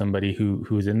consistent thing with somebody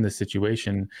who is in this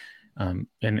situation.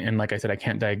 And like I said, I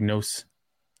can't diagnose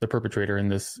the perpetrator in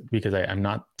this because I'm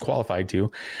not qualified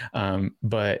to,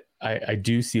 but I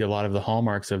do see a lot of the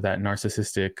hallmarks of that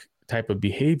narcissistic type of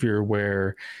behavior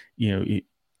where,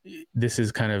 this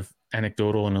is kind of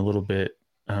anecdotal and a little bit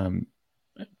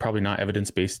probably not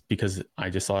evidence-based because I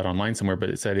just saw it online somewhere, but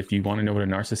it said, if you want to know what a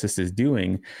narcissist is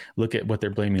doing, look at what they're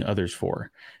blaming others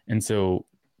for. And so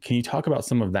can you talk about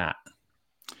some of that?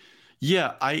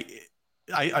 Yeah,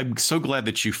 I'm so glad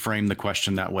that you framed the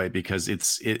question that way, because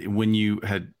when you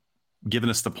had given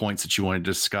us the points that you wanted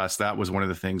to discuss, that was one of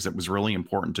the things that was really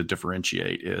important to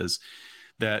differentiate, is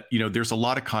that, there's a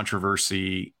lot of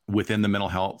controversy within the mental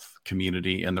health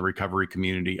community and the recovery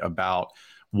community about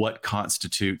what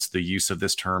constitutes the use of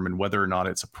this term and whether or not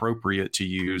it's appropriate to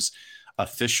use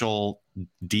official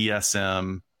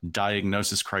DSM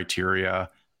diagnosis criteria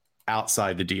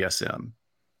outside the DSM.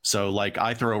 So like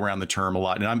I throw around the term a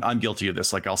lot, and I'm guilty of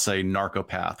this. Like I'll say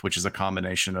narcopath, which is a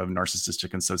combination of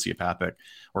narcissistic and sociopathic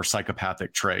or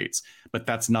psychopathic traits, but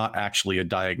that's not actually a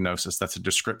diagnosis. That's a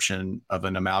description of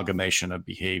an amalgamation of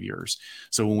behaviors.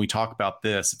 So when we talk about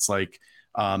this, it's like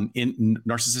In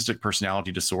narcissistic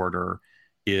personality disorder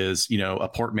is, a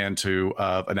portmanteau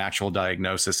of an actual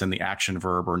diagnosis and the action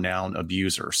verb or noun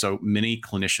abuser. So many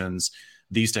clinicians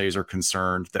these days are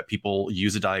concerned that people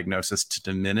use a diagnosis to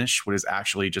diminish what is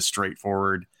actually just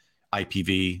straightforward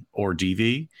IPV or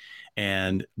DV.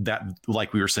 And that,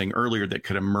 like we were saying earlier, that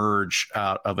could emerge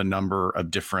out of a number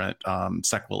of different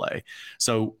sequelae.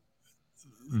 So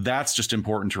that's just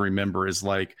important to remember is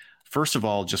like, first of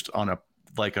all, just on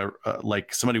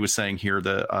like somebody was saying here,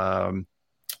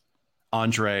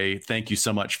 Andre, thank you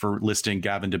so much for listing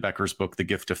Gavin de Becker's book, The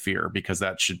Gift of Fear, because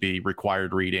that should be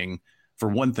required reading. For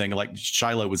one thing, like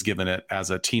Shiloh was given it as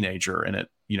a teenager, and it,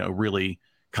 really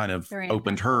kind of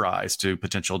opened her eyes to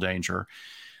potential danger.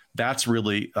 That's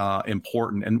really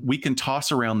important. And we can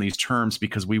toss around these terms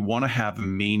because we want to have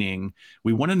meaning.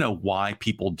 We want to know why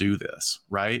people do this,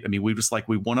 right? I mean, we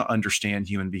want to understand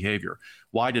human behavior.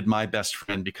 Why did my best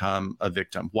friend become a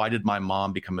victim? Why did my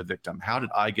mom become a victim? How did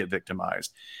I get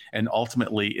victimized? And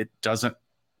ultimately, it doesn't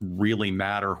really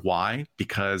matter why,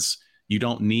 because you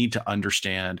don't need to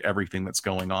understand everything that's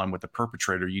going on with the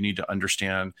perpetrator. You need to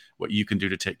understand what you can do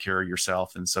to take care of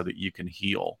yourself and so that you can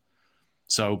heal.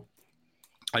 So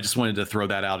I just wanted to throw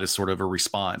that out as sort of a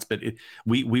response, but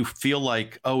we feel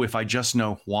like, oh, if I just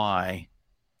know why,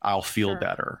 I'll feel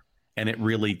better. And it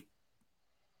really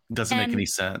doesn't make any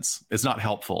sense. It's not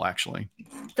helpful, actually.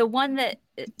 The one that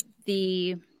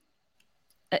the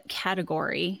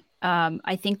category,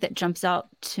 I think that jumps out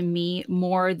to me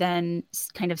more than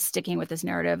kind of sticking with this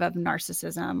narrative of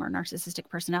narcissism or narcissistic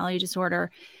personality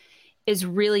disorder is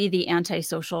really the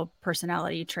antisocial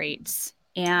personality traits.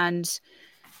 And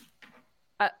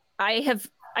I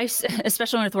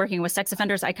especially with working with sex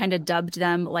offenders, I kind of dubbed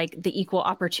them like the equal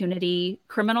opportunity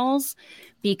criminals,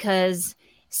 because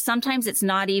sometimes it's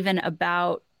not even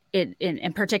about it,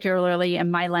 and particularly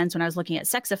in my lens when I was looking at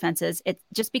sex offenses, it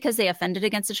just because they offended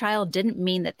against a child didn't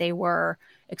mean that they were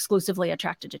exclusively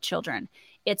attracted to children.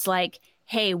 It's like,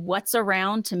 hey, what's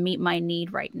around to meet my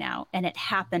need right now? And it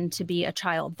happened to be a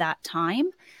child that time.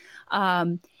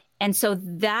 And so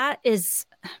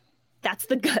that's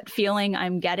the gut feeling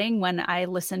I'm getting when I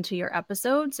listen to your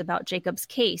episodes about Jacob's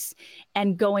case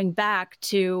and going back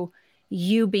to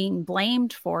you being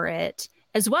blamed for it,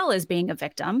 as well as being a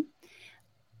victim.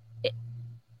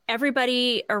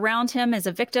 Everybody around him is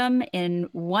a victim in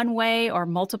one way or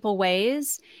multiple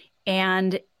ways.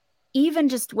 And even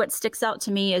just what sticks out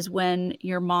to me is when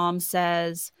your mom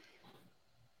says,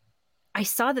 I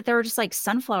saw that there were just like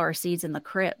sunflower seeds in the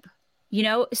crib,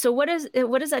 So what does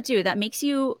that do? That makes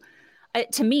you,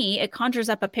 to me, it conjures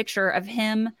up a picture of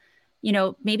him,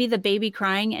 maybe the baby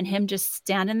crying and him just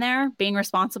standing there being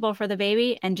responsible for the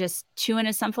baby and just chewing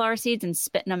his sunflower seeds and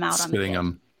spitting them out on the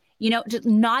kid. Just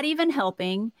not even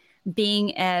helping,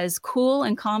 being as cool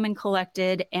and calm and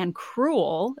collected and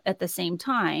cruel at the same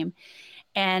time.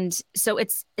 And so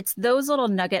it's those little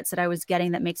nuggets that I was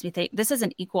getting that makes me think this is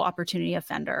an equal opportunity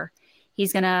offender.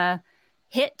 He's going to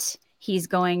hit, he's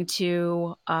going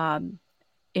to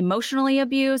emotionally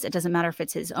abuse. It doesn't matter if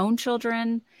it's his own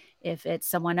children, if it's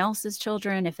someone else's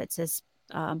children, if it's his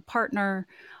partner,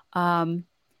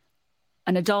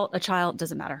 an adult, a child,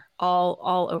 doesn't matter,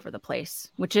 all over the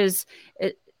place, which is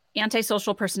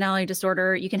antisocial personality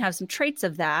disorder. You can have some traits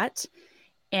of that,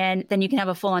 and then you can have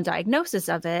a full-on diagnosis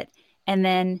of it. And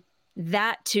then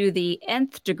that to the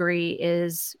nth degree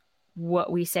is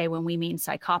what we say when we mean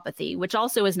psychopathy, which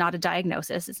also is not a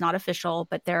diagnosis. It's not official,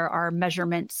 but there are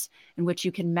measurements in which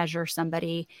you can measure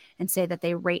somebody and say that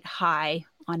they rate high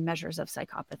on measures of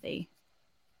psychopathy.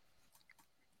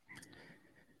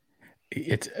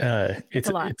 It's a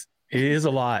lot. It is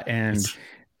a lot. And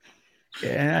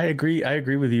I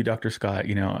agree with you, Dr. Scott.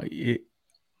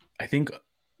 I think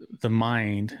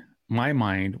my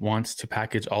mind wants to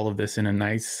package all of this in a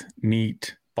nice,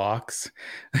 neat box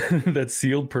that's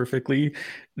sealed perfectly.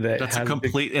 That's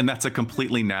a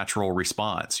completely natural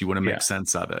response. You want to make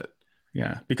sense of it.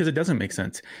 Yeah, because it doesn't make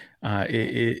sense.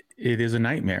 It is a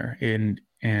nightmare, and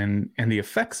the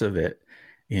effects of it,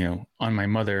 on my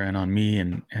mother and on me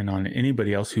and on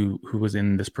anybody else who was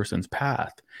in this person's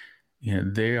path,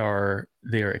 they are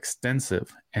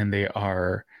extensive and they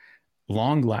are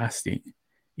long lasting,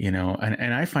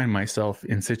 and I find myself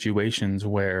in situations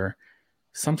where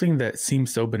something that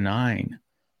seems so benign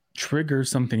triggers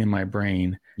something in my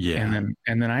brain. Yeah.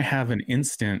 And then I have an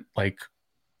instant, like,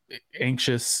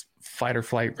 anxious fight or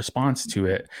flight response to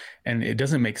it. And it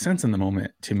doesn't make sense in the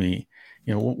moment to me.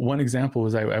 One example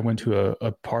was I went to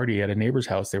a party at a neighbor's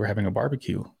house. They were having a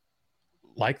barbecue.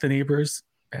 Like the neighbors,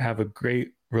 have a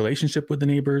great relationship with the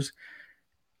neighbors.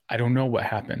 I don't know what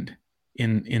happened.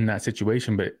 in that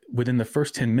situation. But within the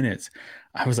first 10 minutes,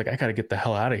 I was like, I got to get the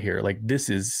hell out of here. Like,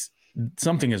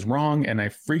 something is wrong. And I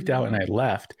freaked out and I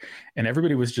left, and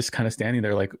everybody was just kind of standing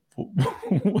there like,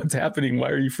 what's happening? Why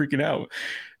are you freaking out?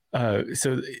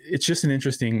 So it's just an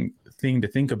interesting thing to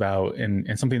think about,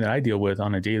 and something that I deal with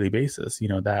on a daily basis,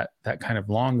 that kind of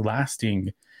long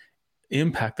lasting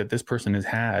impact that this person has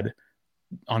had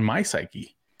on my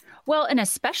psyche. Well, and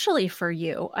especially for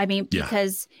you. I mean,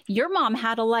 because your mom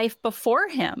had a life before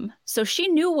him. So she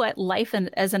knew what life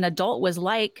as an adult was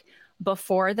like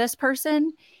before this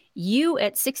person. You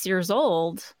at 6 years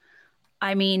old,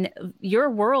 I mean,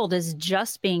 your world is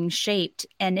just being shaped,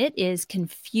 and it is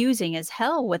confusing as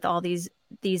hell with all these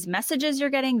messages you're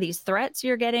getting, these threats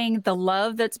you're getting, the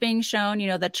love that's being shown,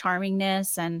 the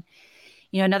charmingness. And,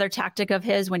 another tactic of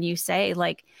his, when you say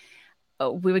like,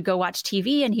 we would go watch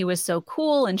TV and he was so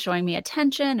cool and showing me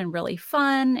attention and really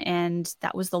fun. And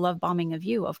that was the love bombing of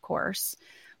you, of course.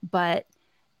 But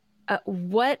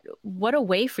what a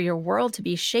way for your world to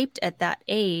be shaped at that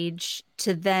age,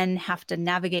 to then have to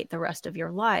navigate the rest of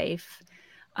your life.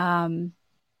 Well,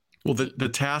 the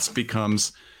task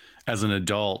becomes, as an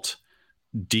adult,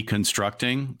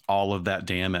 deconstructing all of that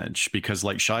damage, because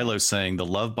like Shiloh's saying, the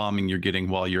love bombing you're getting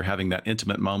while you're having that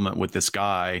intimate moment with this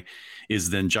guy is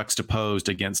then juxtaposed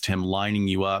against him lining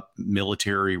you up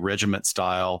military regiment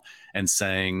style and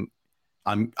saying,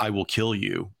 I will kill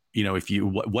you.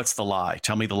 What's the lie?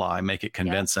 Tell me the lie, make it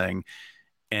convincing.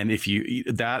 Yeah. And if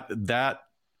that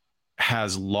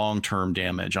has long-term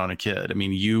damage on a kid. I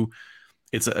mean,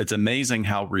 it's amazing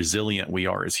how resilient we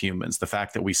are as humans. The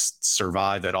fact that we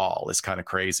survive at all is kind of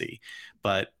crazy,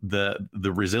 but the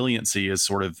resiliency is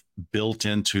sort of built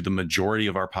into the majority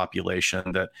of our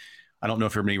population. That I don't know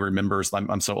if everybody remembers.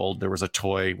 I'm so old. There was a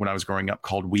toy when I was growing up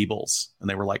called Weebles, and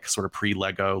they were like sort of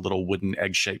pre-Lego little wooden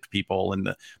egg-shaped people.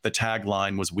 And the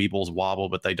tagline was "Weebles wobble,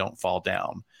 but they don't fall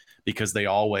down," because they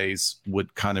always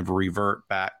would kind of revert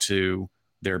back to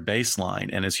their baseline.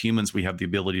 And as humans, we have the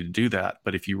ability to do that.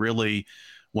 But if you really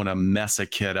want to mess a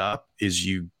kid up, is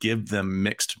you give them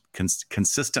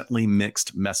consistently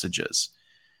mixed messages.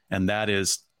 And that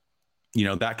is,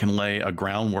 that can lay a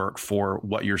groundwork for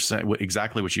what you're saying.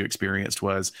 Exactly what you experienced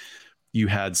was you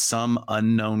had some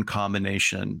unknown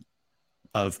combination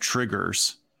of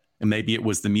triggers. And maybe it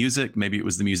was the music, maybe it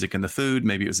was the music and the food,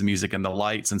 maybe it was the music and the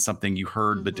lights and something you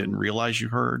heard but didn't realize you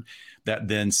heard, that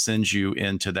then sends you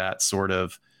into that sort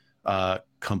of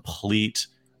complete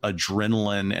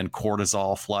adrenaline and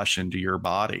cortisol flush into your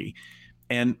body.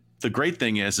 And the great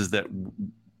thing is that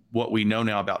what we know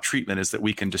now about treatment is that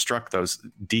we can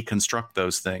deconstruct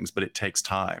those things, but it takes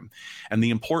time. And the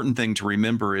important thing to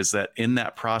remember is that in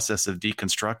that process of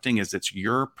deconstructing it's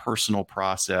your personal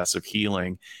process of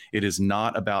healing. It is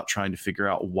not about trying to figure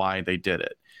out why they did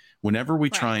it. Whenever we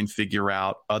try and figure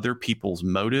out other people's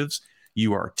motives,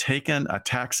 you are taking a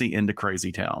taxi into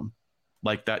crazy town.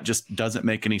 Like, that just doesn't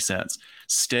make any sense.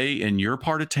 Stay in your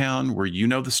part of town where you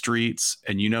know the streets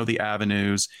and the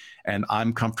avenues, and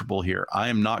I'm comfortable here. I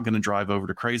am not going to drive over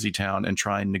to crazy town and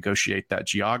try and negotiate that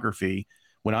geography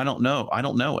when I don't know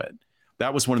it.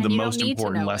 That was one of the most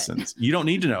important lessons. You don't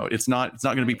need to know it. It's not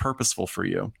going to be purposeful for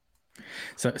you.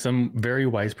 So some very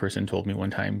wise person told me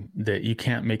one time that you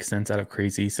can't make sense out of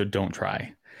crazy, so don't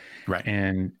try. Right.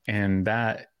 And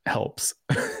that helps.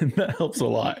 That helps a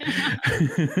lot.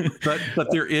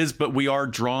 but we are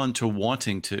drawn to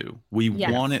wanting to. We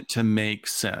want it to make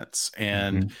sense.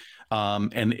 And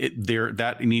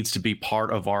that needs to be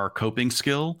part of our coping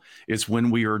skill, is when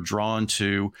we are drawn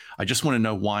to, I just want to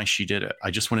know why she did it.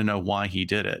 I just want to know why he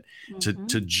did it.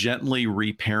 To gently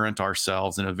reparent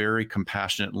ourselves in a very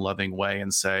compassionate and loving way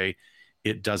and say,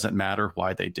 it doesn't matter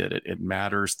why they did it. It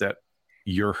matters that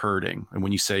you're hurting. And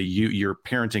when you say you're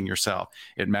parenting yourself,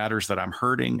 it matters that I'm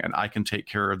hurting and I can take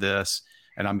care of this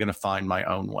and I'm going to find my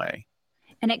own way.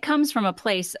 And it comes from a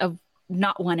place of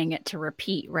not wanting it to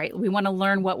repeat, right? We want to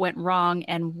learn what went wrong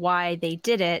and why they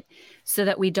did it so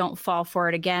that we don't fall for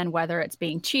it again, whether it's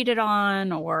being cheated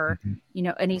on or,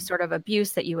 any sort of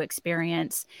abuse that you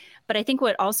experience. But I think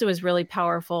what also is really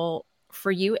powerful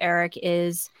for you, Eric,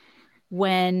 is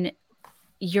when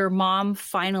your mom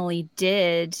finally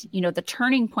did, the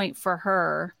turning point for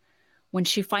her, when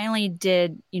she finally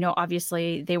did,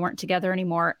 obviously they weren't together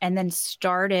anymore, and then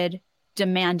started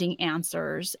demanding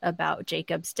answers about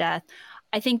Jacob's death.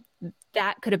 I think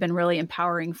that could have been really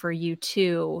empowering for you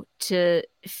too, to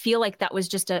feel like that was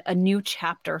just a new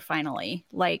chapter finally.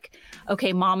 Like,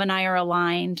 okay, mom and I are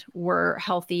aligned. We're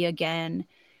healthy again.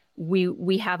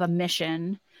 We have a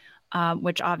mission,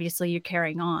 which obviously you're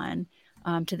carrying on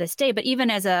to this day. But even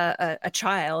as a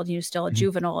child, still a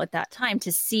juvenile at that time,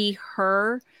 to see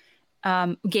her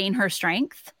gain her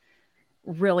strength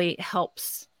really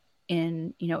helps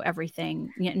in,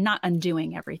 everything, not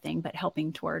undoing everything, but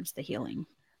helping towards the healing.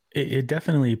 It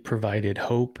definitely provided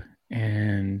hope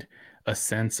and a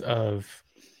sense of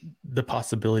the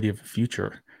possibility of a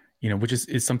future, which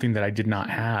is something that I did not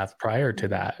have prior to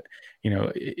that.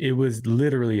 It was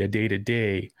literally a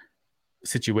day-to-day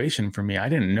situation for me. I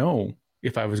didn't know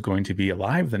if I was going to be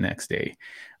alive the next day.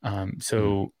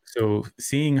 So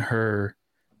seeing her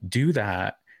do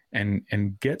that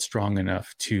and get strong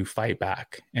enough to fight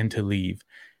back and to leave,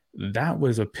 that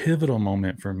was a pivotal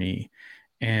moment for me.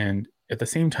 And at the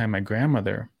same time, my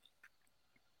grandmother,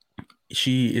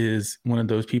 she is one of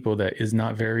those people that is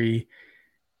not very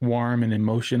warm and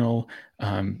emotional,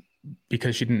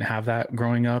 because she didn't have that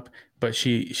growing up, but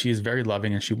she is very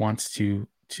loving, and she wants to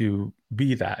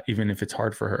be that, even if it's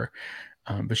hard for her.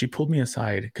 But she pulled me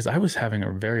aside because I was having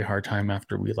a very hard time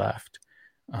after we left.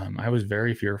 I was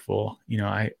very fearful.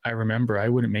 I remember I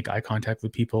wouldn't make eye contact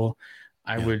with people.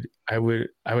 I would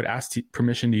ask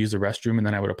permission to use the restroom, and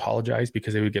then I would apologize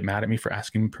because they would get mad at me for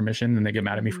asking permission, and they get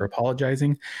mad at me for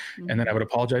apologizing. And then I would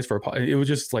apologize it was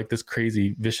just like this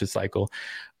crazy vicious cycle.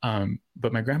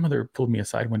 But my grandmother pulled me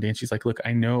aside one day, and she's like, look,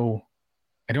 I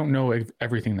don't know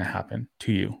everything that happened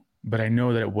to you, but I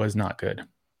know that it was not good.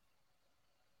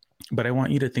 But I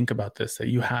want you to think about this, that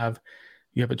you have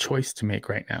a choice to make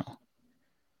right now.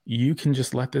 You can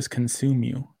just let this consume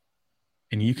you,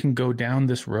 and you can go down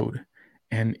this road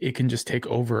and it can just take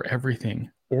over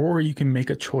everything. Or you can make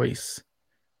a choice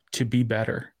to be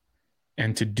better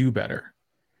and to do better.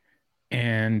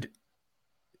 And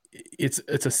it's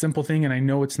a simple thing. And I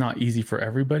know it's not easy for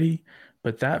everybody,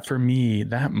 but that for me,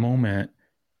 that moment,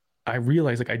 I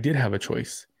realized like I did have a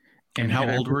choice. And how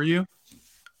old were you?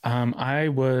 I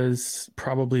was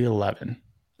probably 11.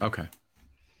 Okay.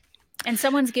 And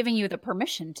someone's giving you the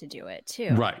permission to do it too.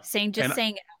 Right. Saying it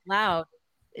out loud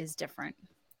is different.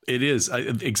 It is.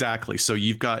 Exactly. So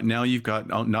you've got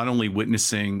not only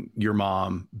witnessing your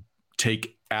mom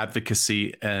take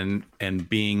advocacy and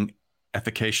being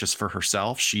efficacious for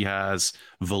herself, she has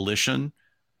volition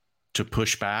to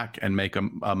push back and make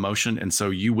a motion. And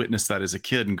so you witness that as a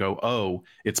kid and go, oh,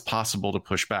 it's possible to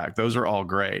push back. Those are all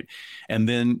great. And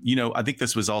then, I think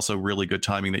this was also really good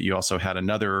timing that you also had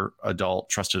another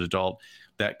trusted adult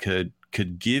that could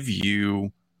give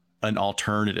you an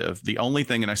alternative. The only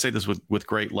thing, and I say this with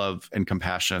great love and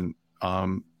compassion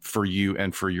for you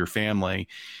and for your family,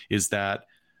 is that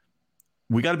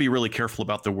we got to be really careful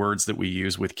about the words that we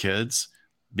use with kids,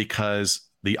 because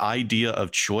the idea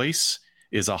of choice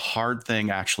is a hard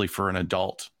thing actually for an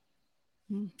adult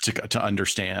to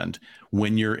understand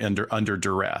when you're under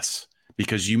duress,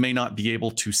 because you may not be able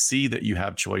to see that you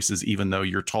have choices, even though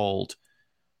you're told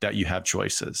that you have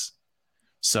choices.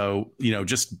 So,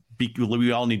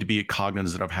 we all need to be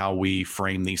cognizant of how we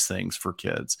frame these things for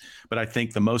kids. But I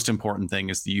think the most important thing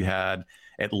is that you had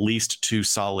at least two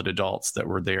solid adults that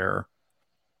were there,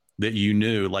 that you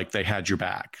knew like they had your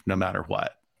back no matter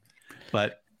what.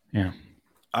 But yeah,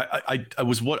 I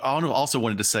also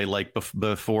wanted to say, like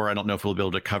before, I don't know if we'll be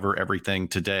able to cover everything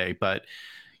today, but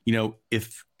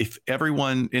if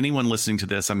anyone listening to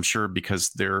this, I'm sure because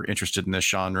they're interested in this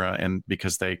genre and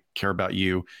because they care about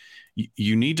you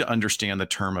need to understand the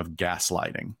term of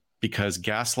gaslighting, because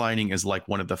gaslighting is like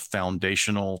one of the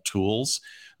foundational tools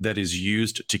that is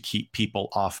used to keep people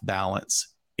off balance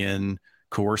in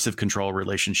coercive control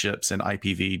relationships and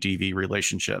IPV-DV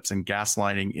relationships. And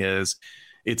gaslighting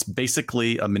it's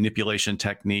basically a manipulation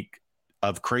technique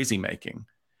of crazy making,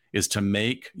 is to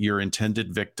make your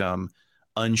intended victim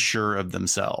unsure of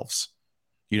themselves,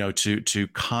 to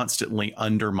constantly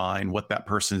undermine what that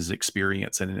person is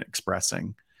experiencing and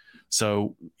expressing.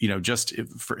 So, just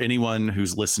for anyone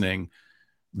who's listening,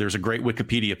 there's a great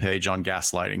Wikipedia page on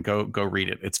gaslighting. Go read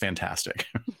it. It's fantastic.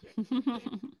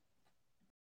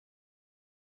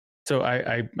 So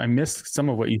I missed some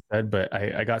of what you said, but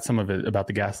I got some of it about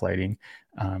the gaslighting.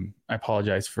 I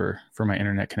apologize for my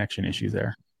internet connection issues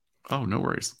there. Oh, no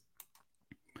worries.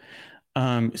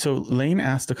 So Lane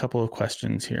asked a couple of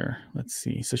questions here. Let's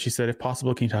see. So she said, if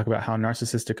possible, can you talk about how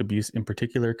narcissistic abuse in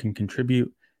particular can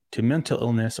contribute to mental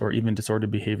illness or even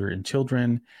disordered behavior in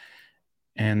children?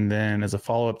 And then as a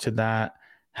follow-up to that,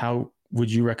 how would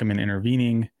you recommend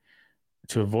intervening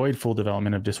to avoid full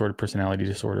development of disordered personality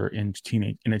disorder in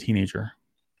a teenager?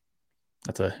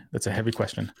 That's a heavy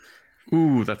question.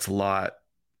 Ooh, that's a lot.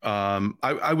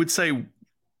 I would say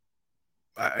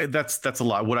that's a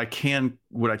lot. What I can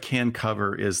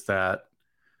cover is that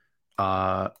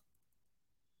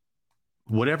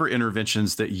whatever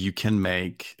interventions that you can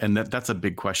make, and that's a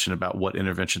big question about what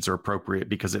interventions are appropriate,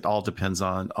 because it all depends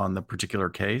on the particular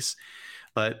case.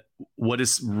 But what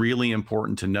is really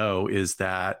important to know is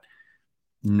that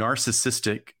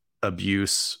narcissistic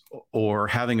abuse, or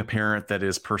having a parent that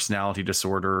is personality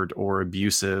disordered or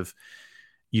abusive,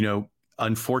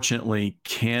 unfortunately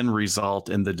can result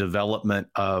in the development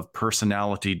of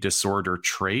personality disorder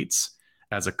traits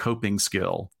as a coping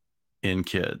skill in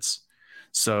kids.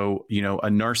 So, a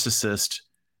narcissist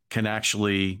can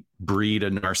actually breed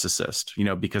a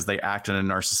narcissist, because they act in a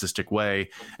narcissistic way.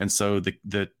 And so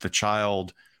the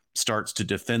child starts to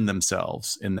defend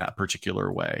themselves in that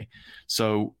particular way.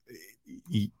 So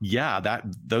yeah,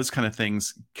 those kind of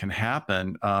things can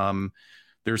happen.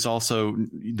 There's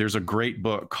a great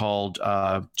book called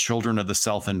Children of the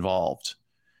Self-Involved,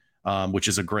 which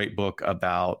is a great book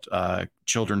about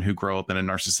children who grow up in a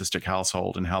narcissistic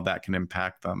household and how that can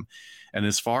impact them. And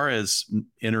as far as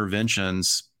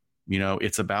interventions,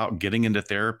 it's about getting into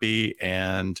therapy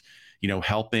and,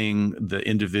 helping the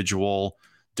individual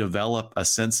develop a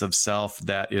sense of self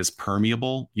that is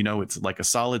permeable. It's like a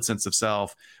solid sense of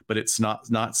self, but it's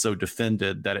not so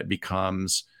defended that it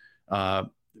becomes,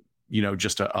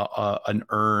 just an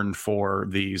urn for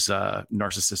these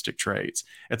narcissistic traits.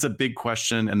 It's a big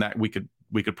question, and that we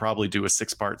could probably do a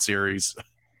 6-part series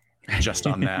just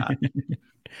on that.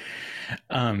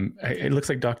 It looks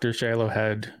like Dr. Shiloh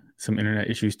had some internet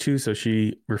issues too, so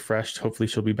she refreshed. Hopefully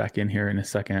she'll be back in here in a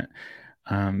second.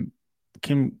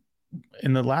 Kim,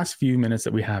 in the last few minutes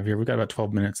that we have here, we've got about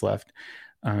 12 minutes left.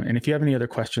 And if you have any other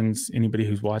questions, anybody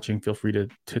who's watching, feel free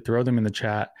to throw them in the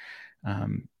chat.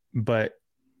 But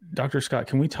Dr. Scott,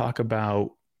 can we talk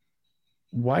about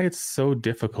why it's so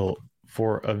difficult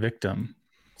for a victim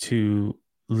to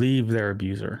leave their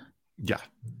abuser? Yeah.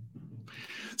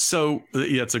 So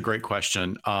yeah, it's a great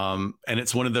question. And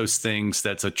it's one of those things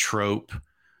that's a trope.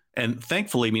 And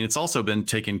thankfully, it's also been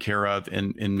taken care of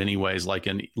in many ways, like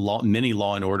in many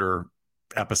Law and Order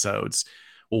episodes.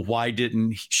 Well, why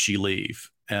didn't she leave?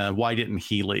 Why didn't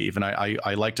he leave? And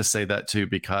I like to say that too,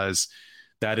 because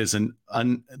that is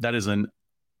an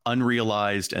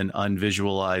unrealized and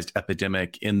unvisualized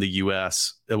epidemic in the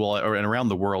U.S., and around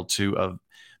the world too, of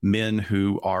men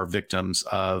who are victims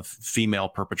of female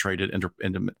perpetrated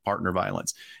intimate partner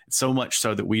violence. So much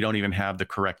so that we don't even have the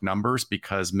correct numbers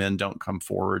because men don't come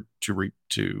forward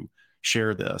to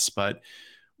share this. But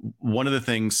one of the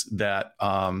things that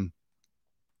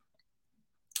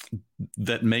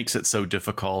that makes it so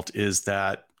difficult is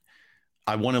that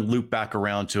I want to loop back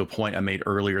around to a point I made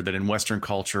earlier, that in Western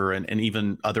culture and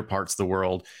even other parts of the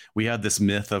world, we have this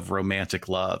myth of romantic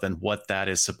love and what that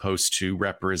is supposed to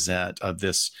represent, of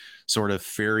this sort of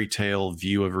fairy tale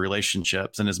view of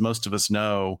relationships. And as most of us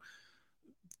know,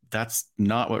 that's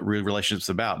not what real relationships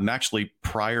are about. And actually,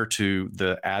 prior to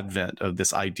the advent of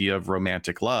this idea of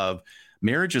romantic love,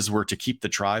 marriages were to keep the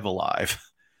tribe alive.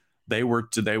 They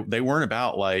weren't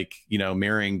about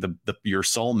marrying your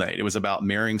soulmate. It was about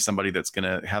marrying somebody that's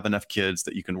going to have enough kids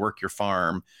that you can work your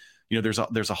farm.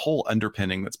 There's a whole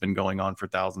underpinning that's been going on for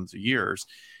thousands of years.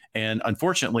 And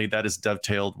unfortunately, that is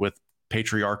dovetailed with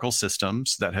patriarchal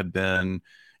systems that have been,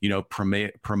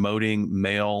 promoting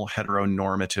male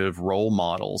heteronormative role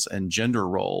models and gender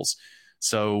roles.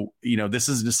 So, this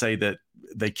is to say that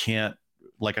they can't,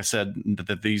 like I said,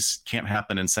 that these can't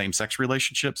happen in same-sex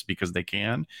relationships, because they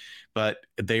can, but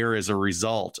they are as a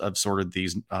result of sort of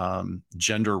these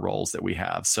gender roles that we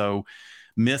have. So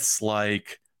myths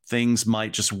like things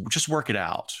might just work it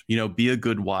out, be a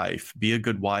good wife,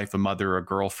 a mother, a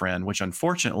girlfriend, which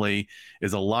unfortunately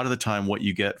is a lot of the time what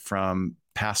you get from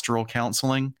pastoral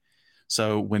counseling.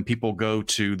 So when people go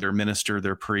to their minister,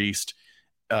 their priest,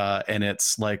 and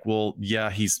it's like, well, yeah,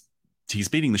 he's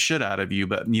beating the shit out of you,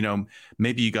 but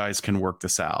maybe you guys can work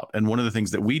this out. And one of the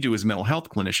things that we do as mental health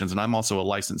clinicians, and I'm also a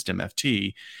licensed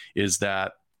MFT, is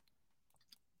that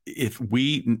if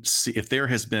there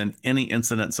has been any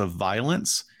incidents of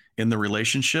violence in the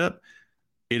relationship,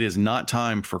 it is not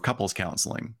time for couples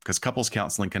counseling, because couples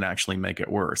counseling can actually make it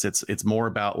worse. It's more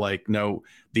about like, no,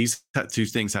 these two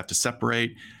things have to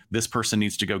separate. This person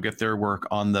needs to go get their work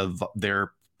on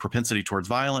their propensity towards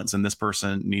violence, and this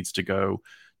person needs to go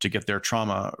to get their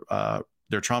trauma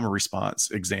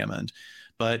response examined.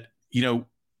 But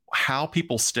how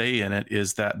people stay in it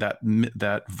is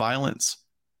that violence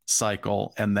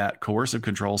cycle and that coercive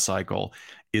control cycle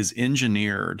is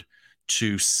engineered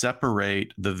to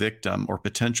separate the victim or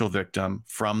potential victim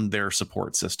from their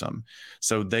support system.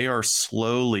 So they are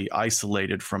slowly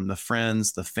isolated from the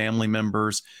friends, the family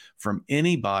members, from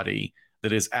anybody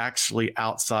that is actually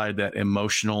outside that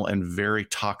emotional and very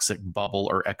toxic bubble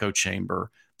or echo chamber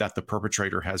that the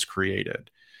perpetrator has created.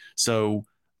 So,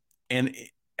 and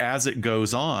as it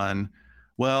goes on,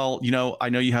 well, I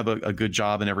know you have a good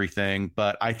job and everything,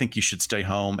 but I think you should stay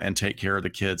home and take care of the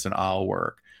kids and I'll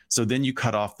work. So then you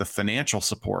cut off the financial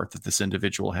support that this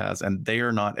individual has, and they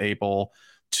are not able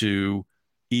to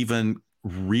even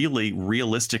really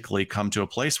realistically come to a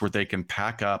place where they can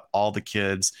pack up all the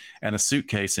kids and a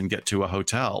suitcase and get to a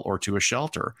hotel or to a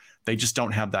shelter. They just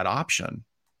don't have that option,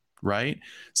 right?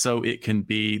 So it can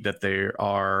be that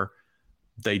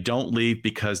they don't leave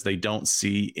because they don't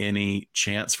see any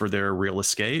chance for their real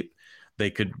escape. They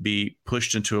could be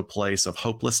pushed into a place of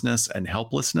hopelessness and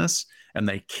helplessness, and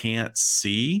they can't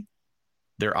see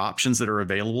their options that are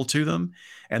available to them.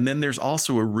 And then there's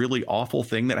also a really awful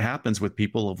thing that happens with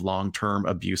people of long-term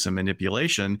abuse and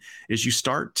manipulation is you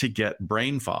start to get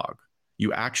brain fog.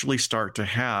 You actually start to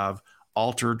have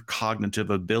altered cognitive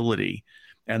ability.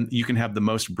 And you can have the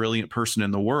most brilliant person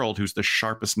in the world who's the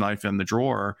sharpest knife in the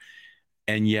drawer.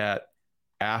 And yet,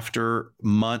 after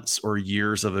months or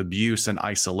years of abuse and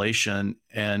isolation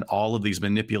and all of these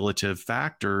manipulative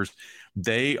factors,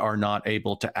 they are not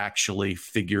able to actually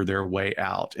figure their way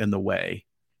out in the way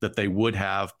that they would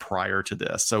have prior to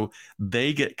this. So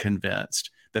they get convinced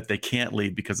that they can't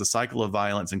leave because the cycle of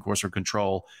violence and coercive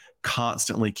control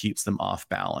constantly keeps them off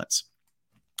balance.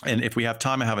 And if we have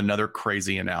time, I have another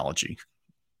crazy analogy.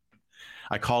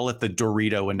 I call it the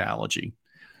Dorito analogy.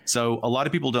 So a lot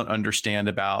of people don't understand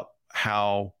about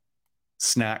how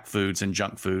snack foods and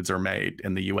junk foods are made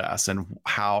in the US and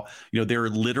how, there are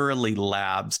literally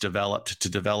labs developed to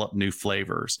develop new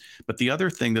flavors. But the other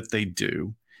thing that they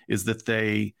do is that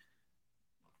the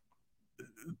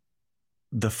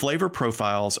flavor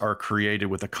profiles are created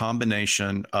with a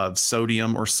combination of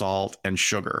sodium or salt and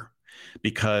sugar,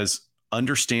 because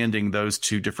understanding those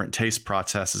two different taste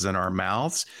processes in our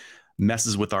mouths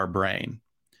messes with our brain.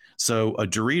 So a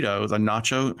Doritos, a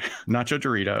nacho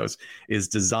Doritos, is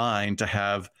designed to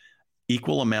have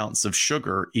equal amounts of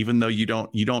sugar, even though you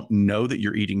don't know that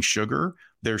you're eating sugar.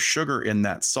 There's sugar in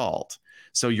that salt.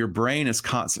 So your brain is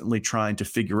constantly trying to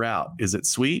figure out, is it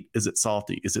sweet? Is it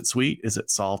salty? Is it sweet? Is it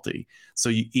salty? So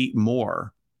you eat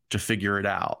more to figure it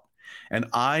out. And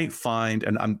I find,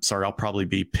 and I'm sorry, I'll probably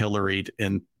be pilloried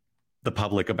in the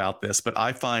public about this, but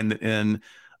I find that in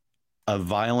a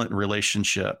violent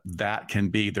relationship, that can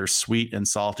be, they're sweet and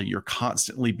salty. You're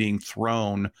constantly being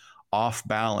thrown off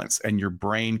balance and your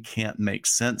brain can't make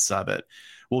sense of it.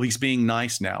 Well, he's being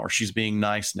nice now, or she's being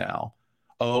nice now.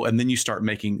 Oh, and then you start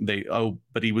making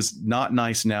but he was not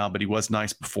nice now, but he was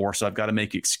nice before. So I've got to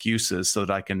make excuses so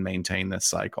that I can maintain this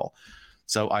cycle.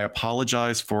 So I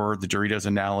apologize for the Doritos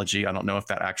analogy. I don't know if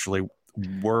that actually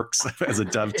works as a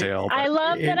dovetail. I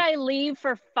love that I leave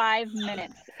for 5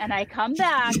 minutes and I come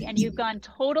back and you've gone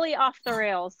totally off the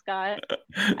rails, Scott.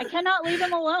 I cannot leave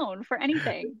him alone for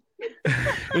anything.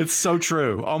 It's so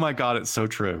true. Oh my God, it's so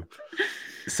true.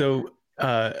 So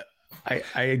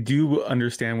I do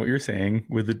understand what you're saying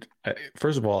with the,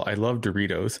 first of all, I love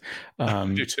Doritos.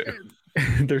 You too.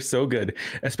 They're so good,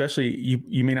 especially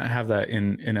you may not have that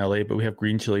in LA, but we have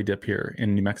green chili dip here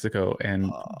in New Mexico, and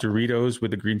Doritos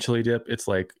with the green chili dip.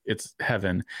 It's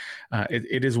heaven.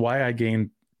 It is why I gained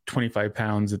 25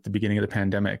 pounds at the beginning of the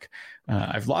pandemic.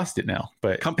 I've lost it now,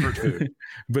 but comfort food,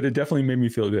 but it definitely made me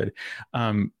feel good.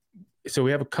 So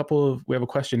we have a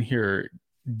question here.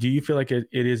 Do you feel like it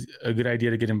is a good idea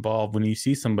to get involved when you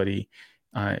see somebody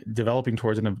developing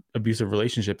towards an abusive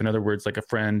relationship? In other words, like a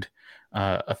friend,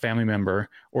 a family member,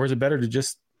 or is it better to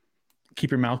just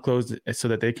keep your mouth closed so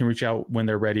that they can reach out when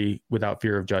they're ready without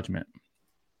fear of judgment?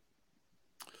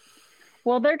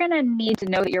 Well, they're going to need to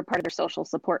know that you're part of their social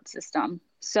support system.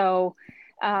 So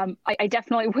I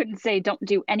definitely wouldn't say don't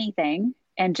do anything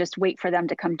and just wait for them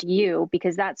to come to you,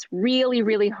 because that's really,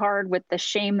 really hard with the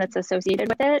shame that's associated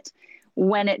with it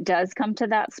when it does come to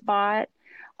that spot.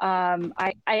 I'm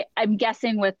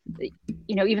guessing with,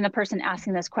 even the person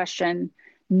asking this question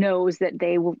knows that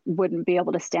they wouldn't be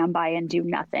able to stand by and do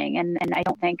nothing. And I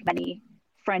don't think many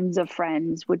friends of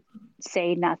friends would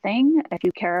say nothing if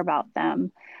you care about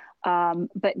them.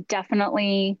 But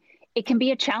definitely it can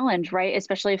be a challenge, right?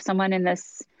 Especially if someone in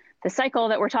the cycle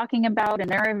that we're talking about, and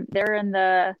they're in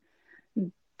the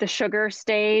sugar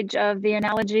stage of the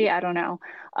analogy, I don't know,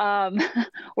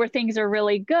 where things are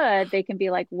really good, they can be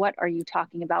like, what are you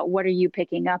talking about? What are you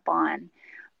picking up on?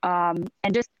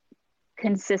 And just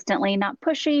consistently, not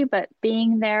pushy, but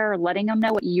being there, letting them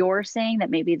know what you're saying that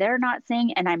maybe they're not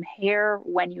saying. And I'm here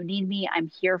when you need me.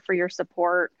 I'm here for your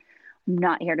support. I'm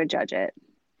not here to judge it.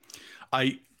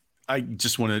 I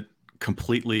just want to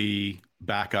completely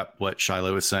back up what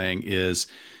Shiloh is saying is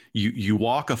you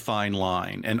walk a fine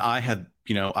line. And I had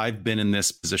I've been in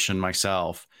this position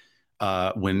myself,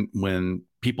 when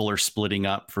people are splitting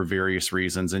up for various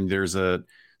reasons, and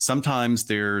sometimes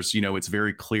there's, it's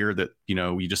very clear that,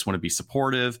 you just want to be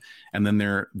supportive. And then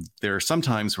there are some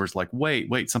times where it's like,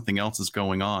 wait, something else is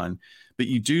going on. But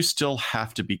you do still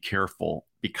have to be careful,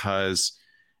 because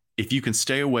if you can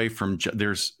stay away from,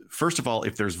 first of all,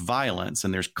 if there's violence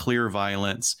and there's clear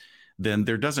violence, then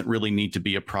there doesn't really need to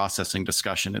be a processing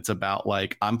discussion. It's about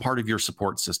like, I'm part of your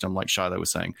support system. Like Shiloh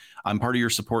was saying, I'm part of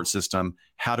your support system.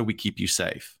 How do we keep you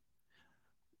safe?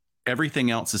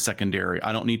 Everything else is secondary.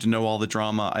 I don't need to know all the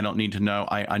drama. I don't need to know.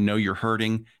 I know you're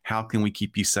hurting. How can we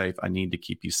keep you safe? I need to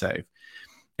keep you safe.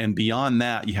 And beyond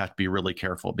that, you have to be really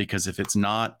careful, because if it's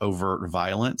not overt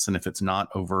violence and if it's not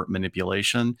overt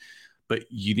manipulation, but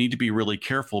you need to be really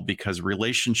careful, because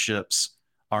relationships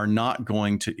are not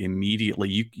going to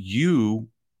immediately, you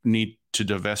need to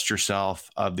divest yourself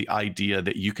of the idea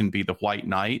that you can be the white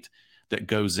knight that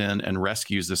goes in and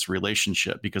rescues this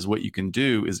relationship, because what you can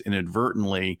do is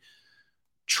inadvertently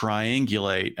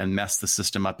triangulate and mess the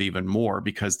system up even more,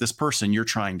 because this person you're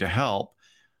trying to help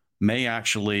may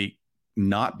actually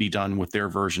not be done with their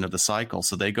version of the cycle.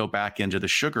 So they go back into the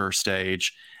sugar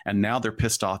stage, and now they're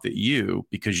pissed off at you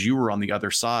because you were on the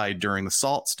other side during the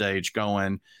salt stage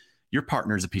going, your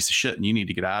partner's a piece of shit and you need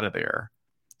to get out of there.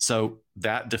 So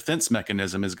that defense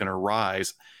mechanism is going to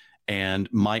rise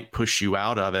and might push you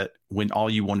out of it when all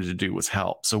you wanted to do was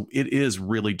help. So it is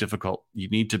really difficult. You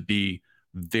need to be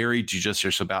very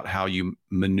judicious about how you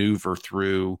maneuver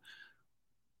through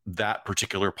that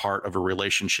particular part of a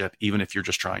relationship, even if you're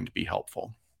just trying to be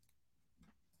helpful.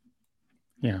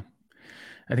 Yeah,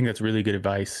 I think that's really good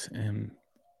advice. And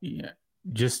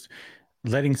just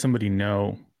letting somebody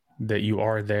know that you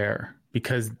are there,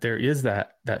 because there is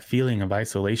that feeling of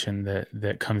isolation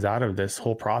that comes out of this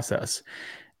whole process.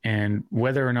 And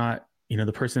whether or not,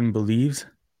 the person believes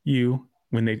you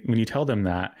when you tell them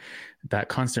that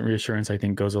constant reassurance, I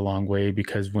think, goes a long way,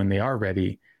 because when they are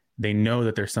ready, they know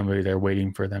that there's somebody there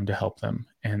waiting for them to help them.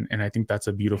 And I think that's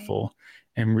a beautiful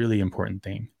and really important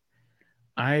thing.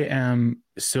 I am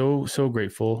so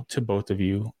grateful to both of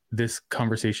you. This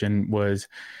conversation was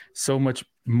so much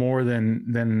more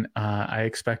than I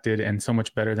expected, and so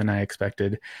much better than I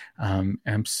expected.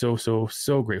 I'm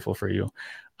so grateful for you.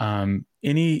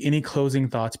 Any closing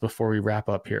thoughts before we wrap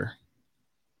up here?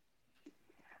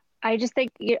 I just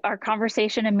think our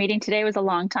conversation and meeting today was a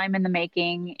long time in the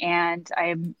making, and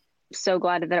I'm so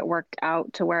glad that it worked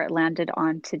out to where it landed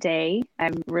on today.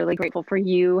 I'm really grateful for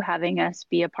you having us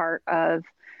be a part of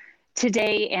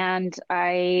today, and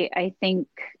I think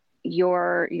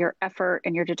your effort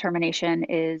and your determination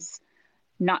is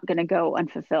not going to go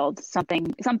unfulfilled. Some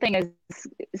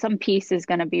piece is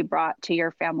going to be brought to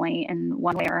your family in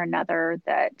one way or another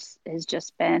that has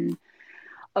just been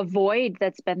a void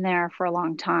that's been there for a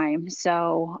long time.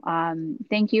 So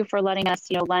thank you for letting us,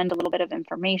 lend a little bit of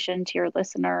information to your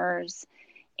listeners.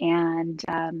 And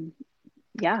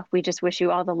we just wish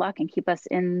you all the luck and keep us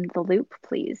in the loop,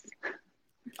 please.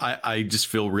 I just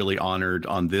feel really honored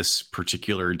on this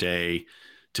particular day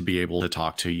to be able to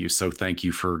talk to you. So thank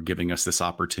you for giving us this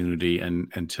opportunity.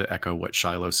 And to echo what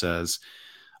Shiloh says,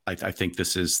 I think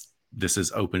this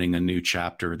is opening a new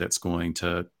chapter that's going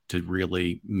to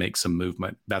really make some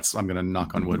movement. I'm going to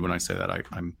knock on wood when I say that.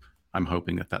 I'm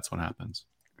hoping that that's what happens.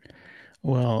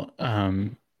 Well,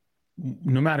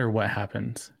 no matter what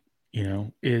happens,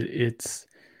 it's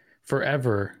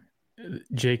forever.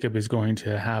 Jacob is going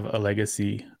to have a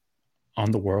legacy on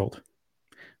the world,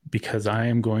 because I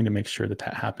am going to make sure that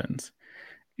happens.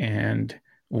 And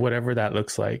whatever that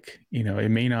looks like,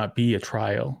 it may not be a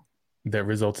trial that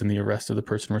results in the arrest of the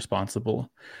person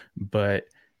responsible, but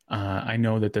I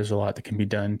know that there's a lot that can be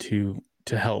done to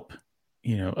help,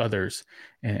 others.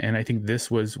 And I think this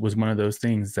was one of those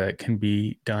things that can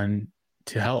be done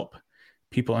to help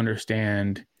people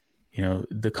understand,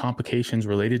 the complications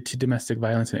related to domestic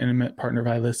violence and intimate partner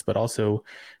violence, but also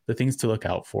the things to look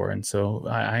out for. And so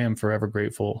I am forever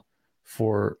grateful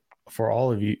for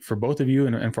all of you, for both of you,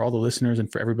 and for all the listeners, and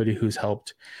for everybody who's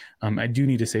helped. I do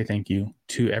need to say thank you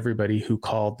to everybody who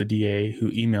called the DA,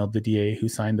 who emailed the DA, who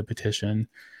signed the petition.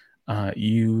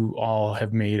 You all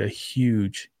have made a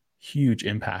huge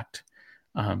impact,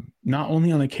 not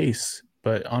only on the case,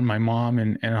 but on my mom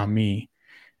and on me.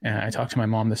 And I talked to my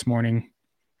mom this morning,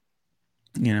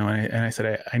 and I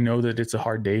said, I know that it's a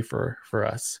hard day for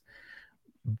us,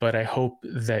 but I hope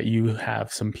that you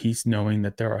have some peace knowing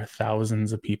that there are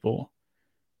thousands of people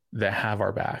that have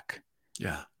our back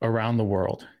around the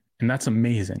world. And that's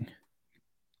amazing.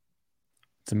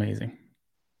 It's amazing.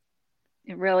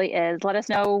 It really is. Let us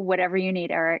know whatever you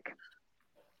need, Eric.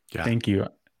 Yeah. Thank you.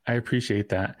 I appreciate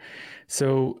that.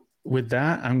 So with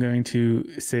that, I'm going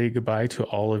to say goodbye to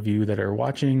all of you that are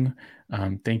watching.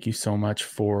 Thank you so much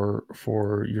for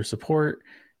your support.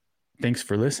 Thanks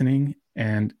for listening,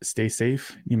 and stay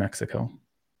safe, New Mexico.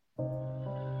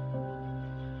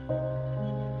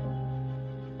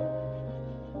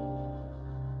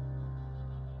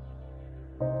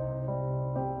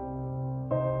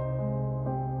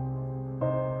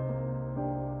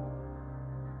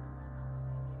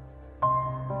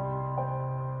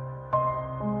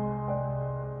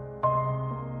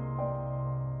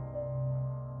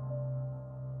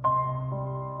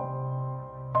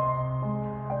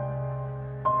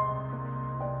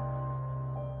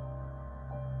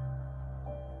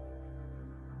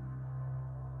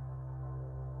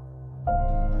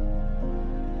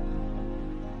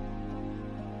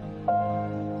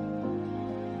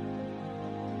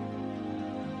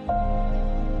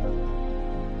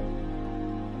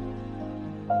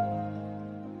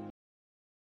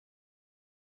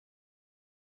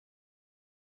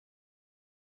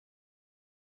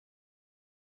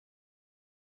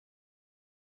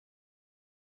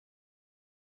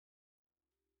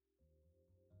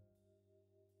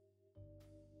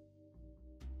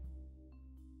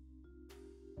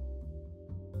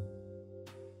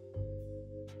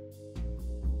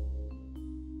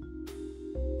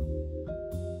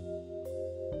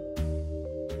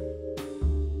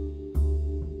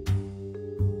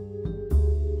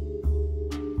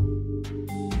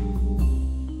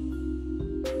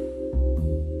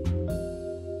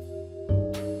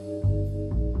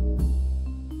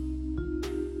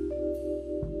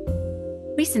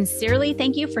 We sincerely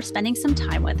thank you for spending some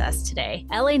time with us today.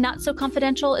 LA Not So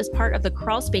Confidential is part of the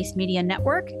Crawlspace Media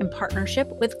Network in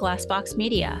partnership with Glassbox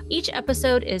Media. Each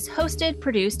episode is hosted,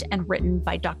 produced, and written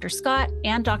by Dr. Scott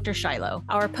and Dr. Shiloh.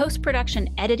 Our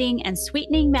post-production editing and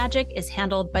sweetening magic is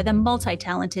handled by the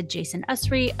multi-talented Jason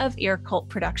Usry of Ear Cult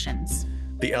Productions.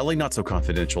 The LA Not So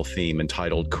Confidential theme,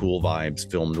 entitled Cool Vibes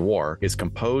Film Noir, is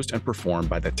composed and performed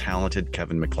by the talented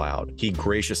Kevin MacLeod. He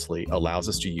graciously allows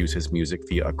us to use his music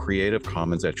via a Creative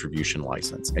Commons Attribution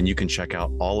license, and you can check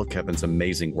out all of Kevin's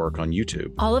amazing work on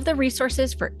YouTube. All of the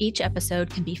resources for each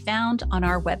episode can be found on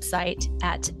our website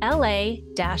at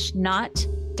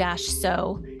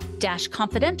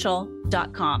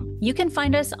la-not-so-confidential.com. You can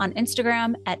find us on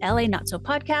Instagram at LA Not So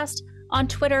Podcast, on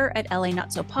Twitter at LA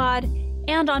Not So Pod,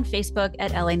 and on Facebook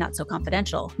at LA Not So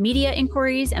Confidential. Media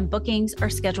inquiries and bookings are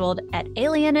scheduled at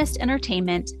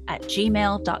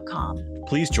alienistentertainment@gmail.com.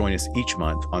 Please join us each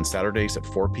month on Saturdays at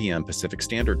 4 p.m. Pacific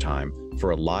Standard Time for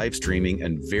a live streaming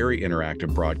and very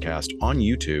interactive broadcast on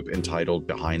YouTube entitled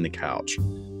Behind the Couch.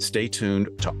 Stay tuned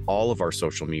to all of our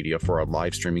social media for our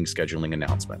live streaming scheduling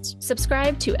announcements.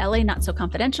 Subscribe to LA Not So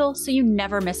Confidential so you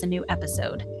never miss a new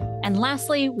episode. And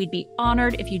lastly, we'd be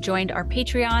honored if you joined our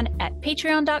Patreon at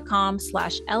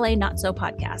patreon.com/LA Not So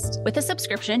Podcast. With a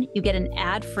subscription, you get an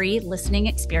ad-free listening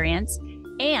experience,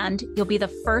 and you'll be the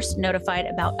first notified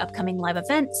about upcoming live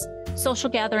events, social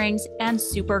gatherings, and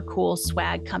super cool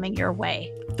swag coming your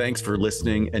way. Thanks for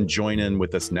listening, and join in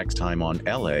with us next time on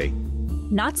LA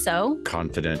Not So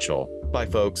Confidential. Bye,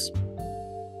 folks.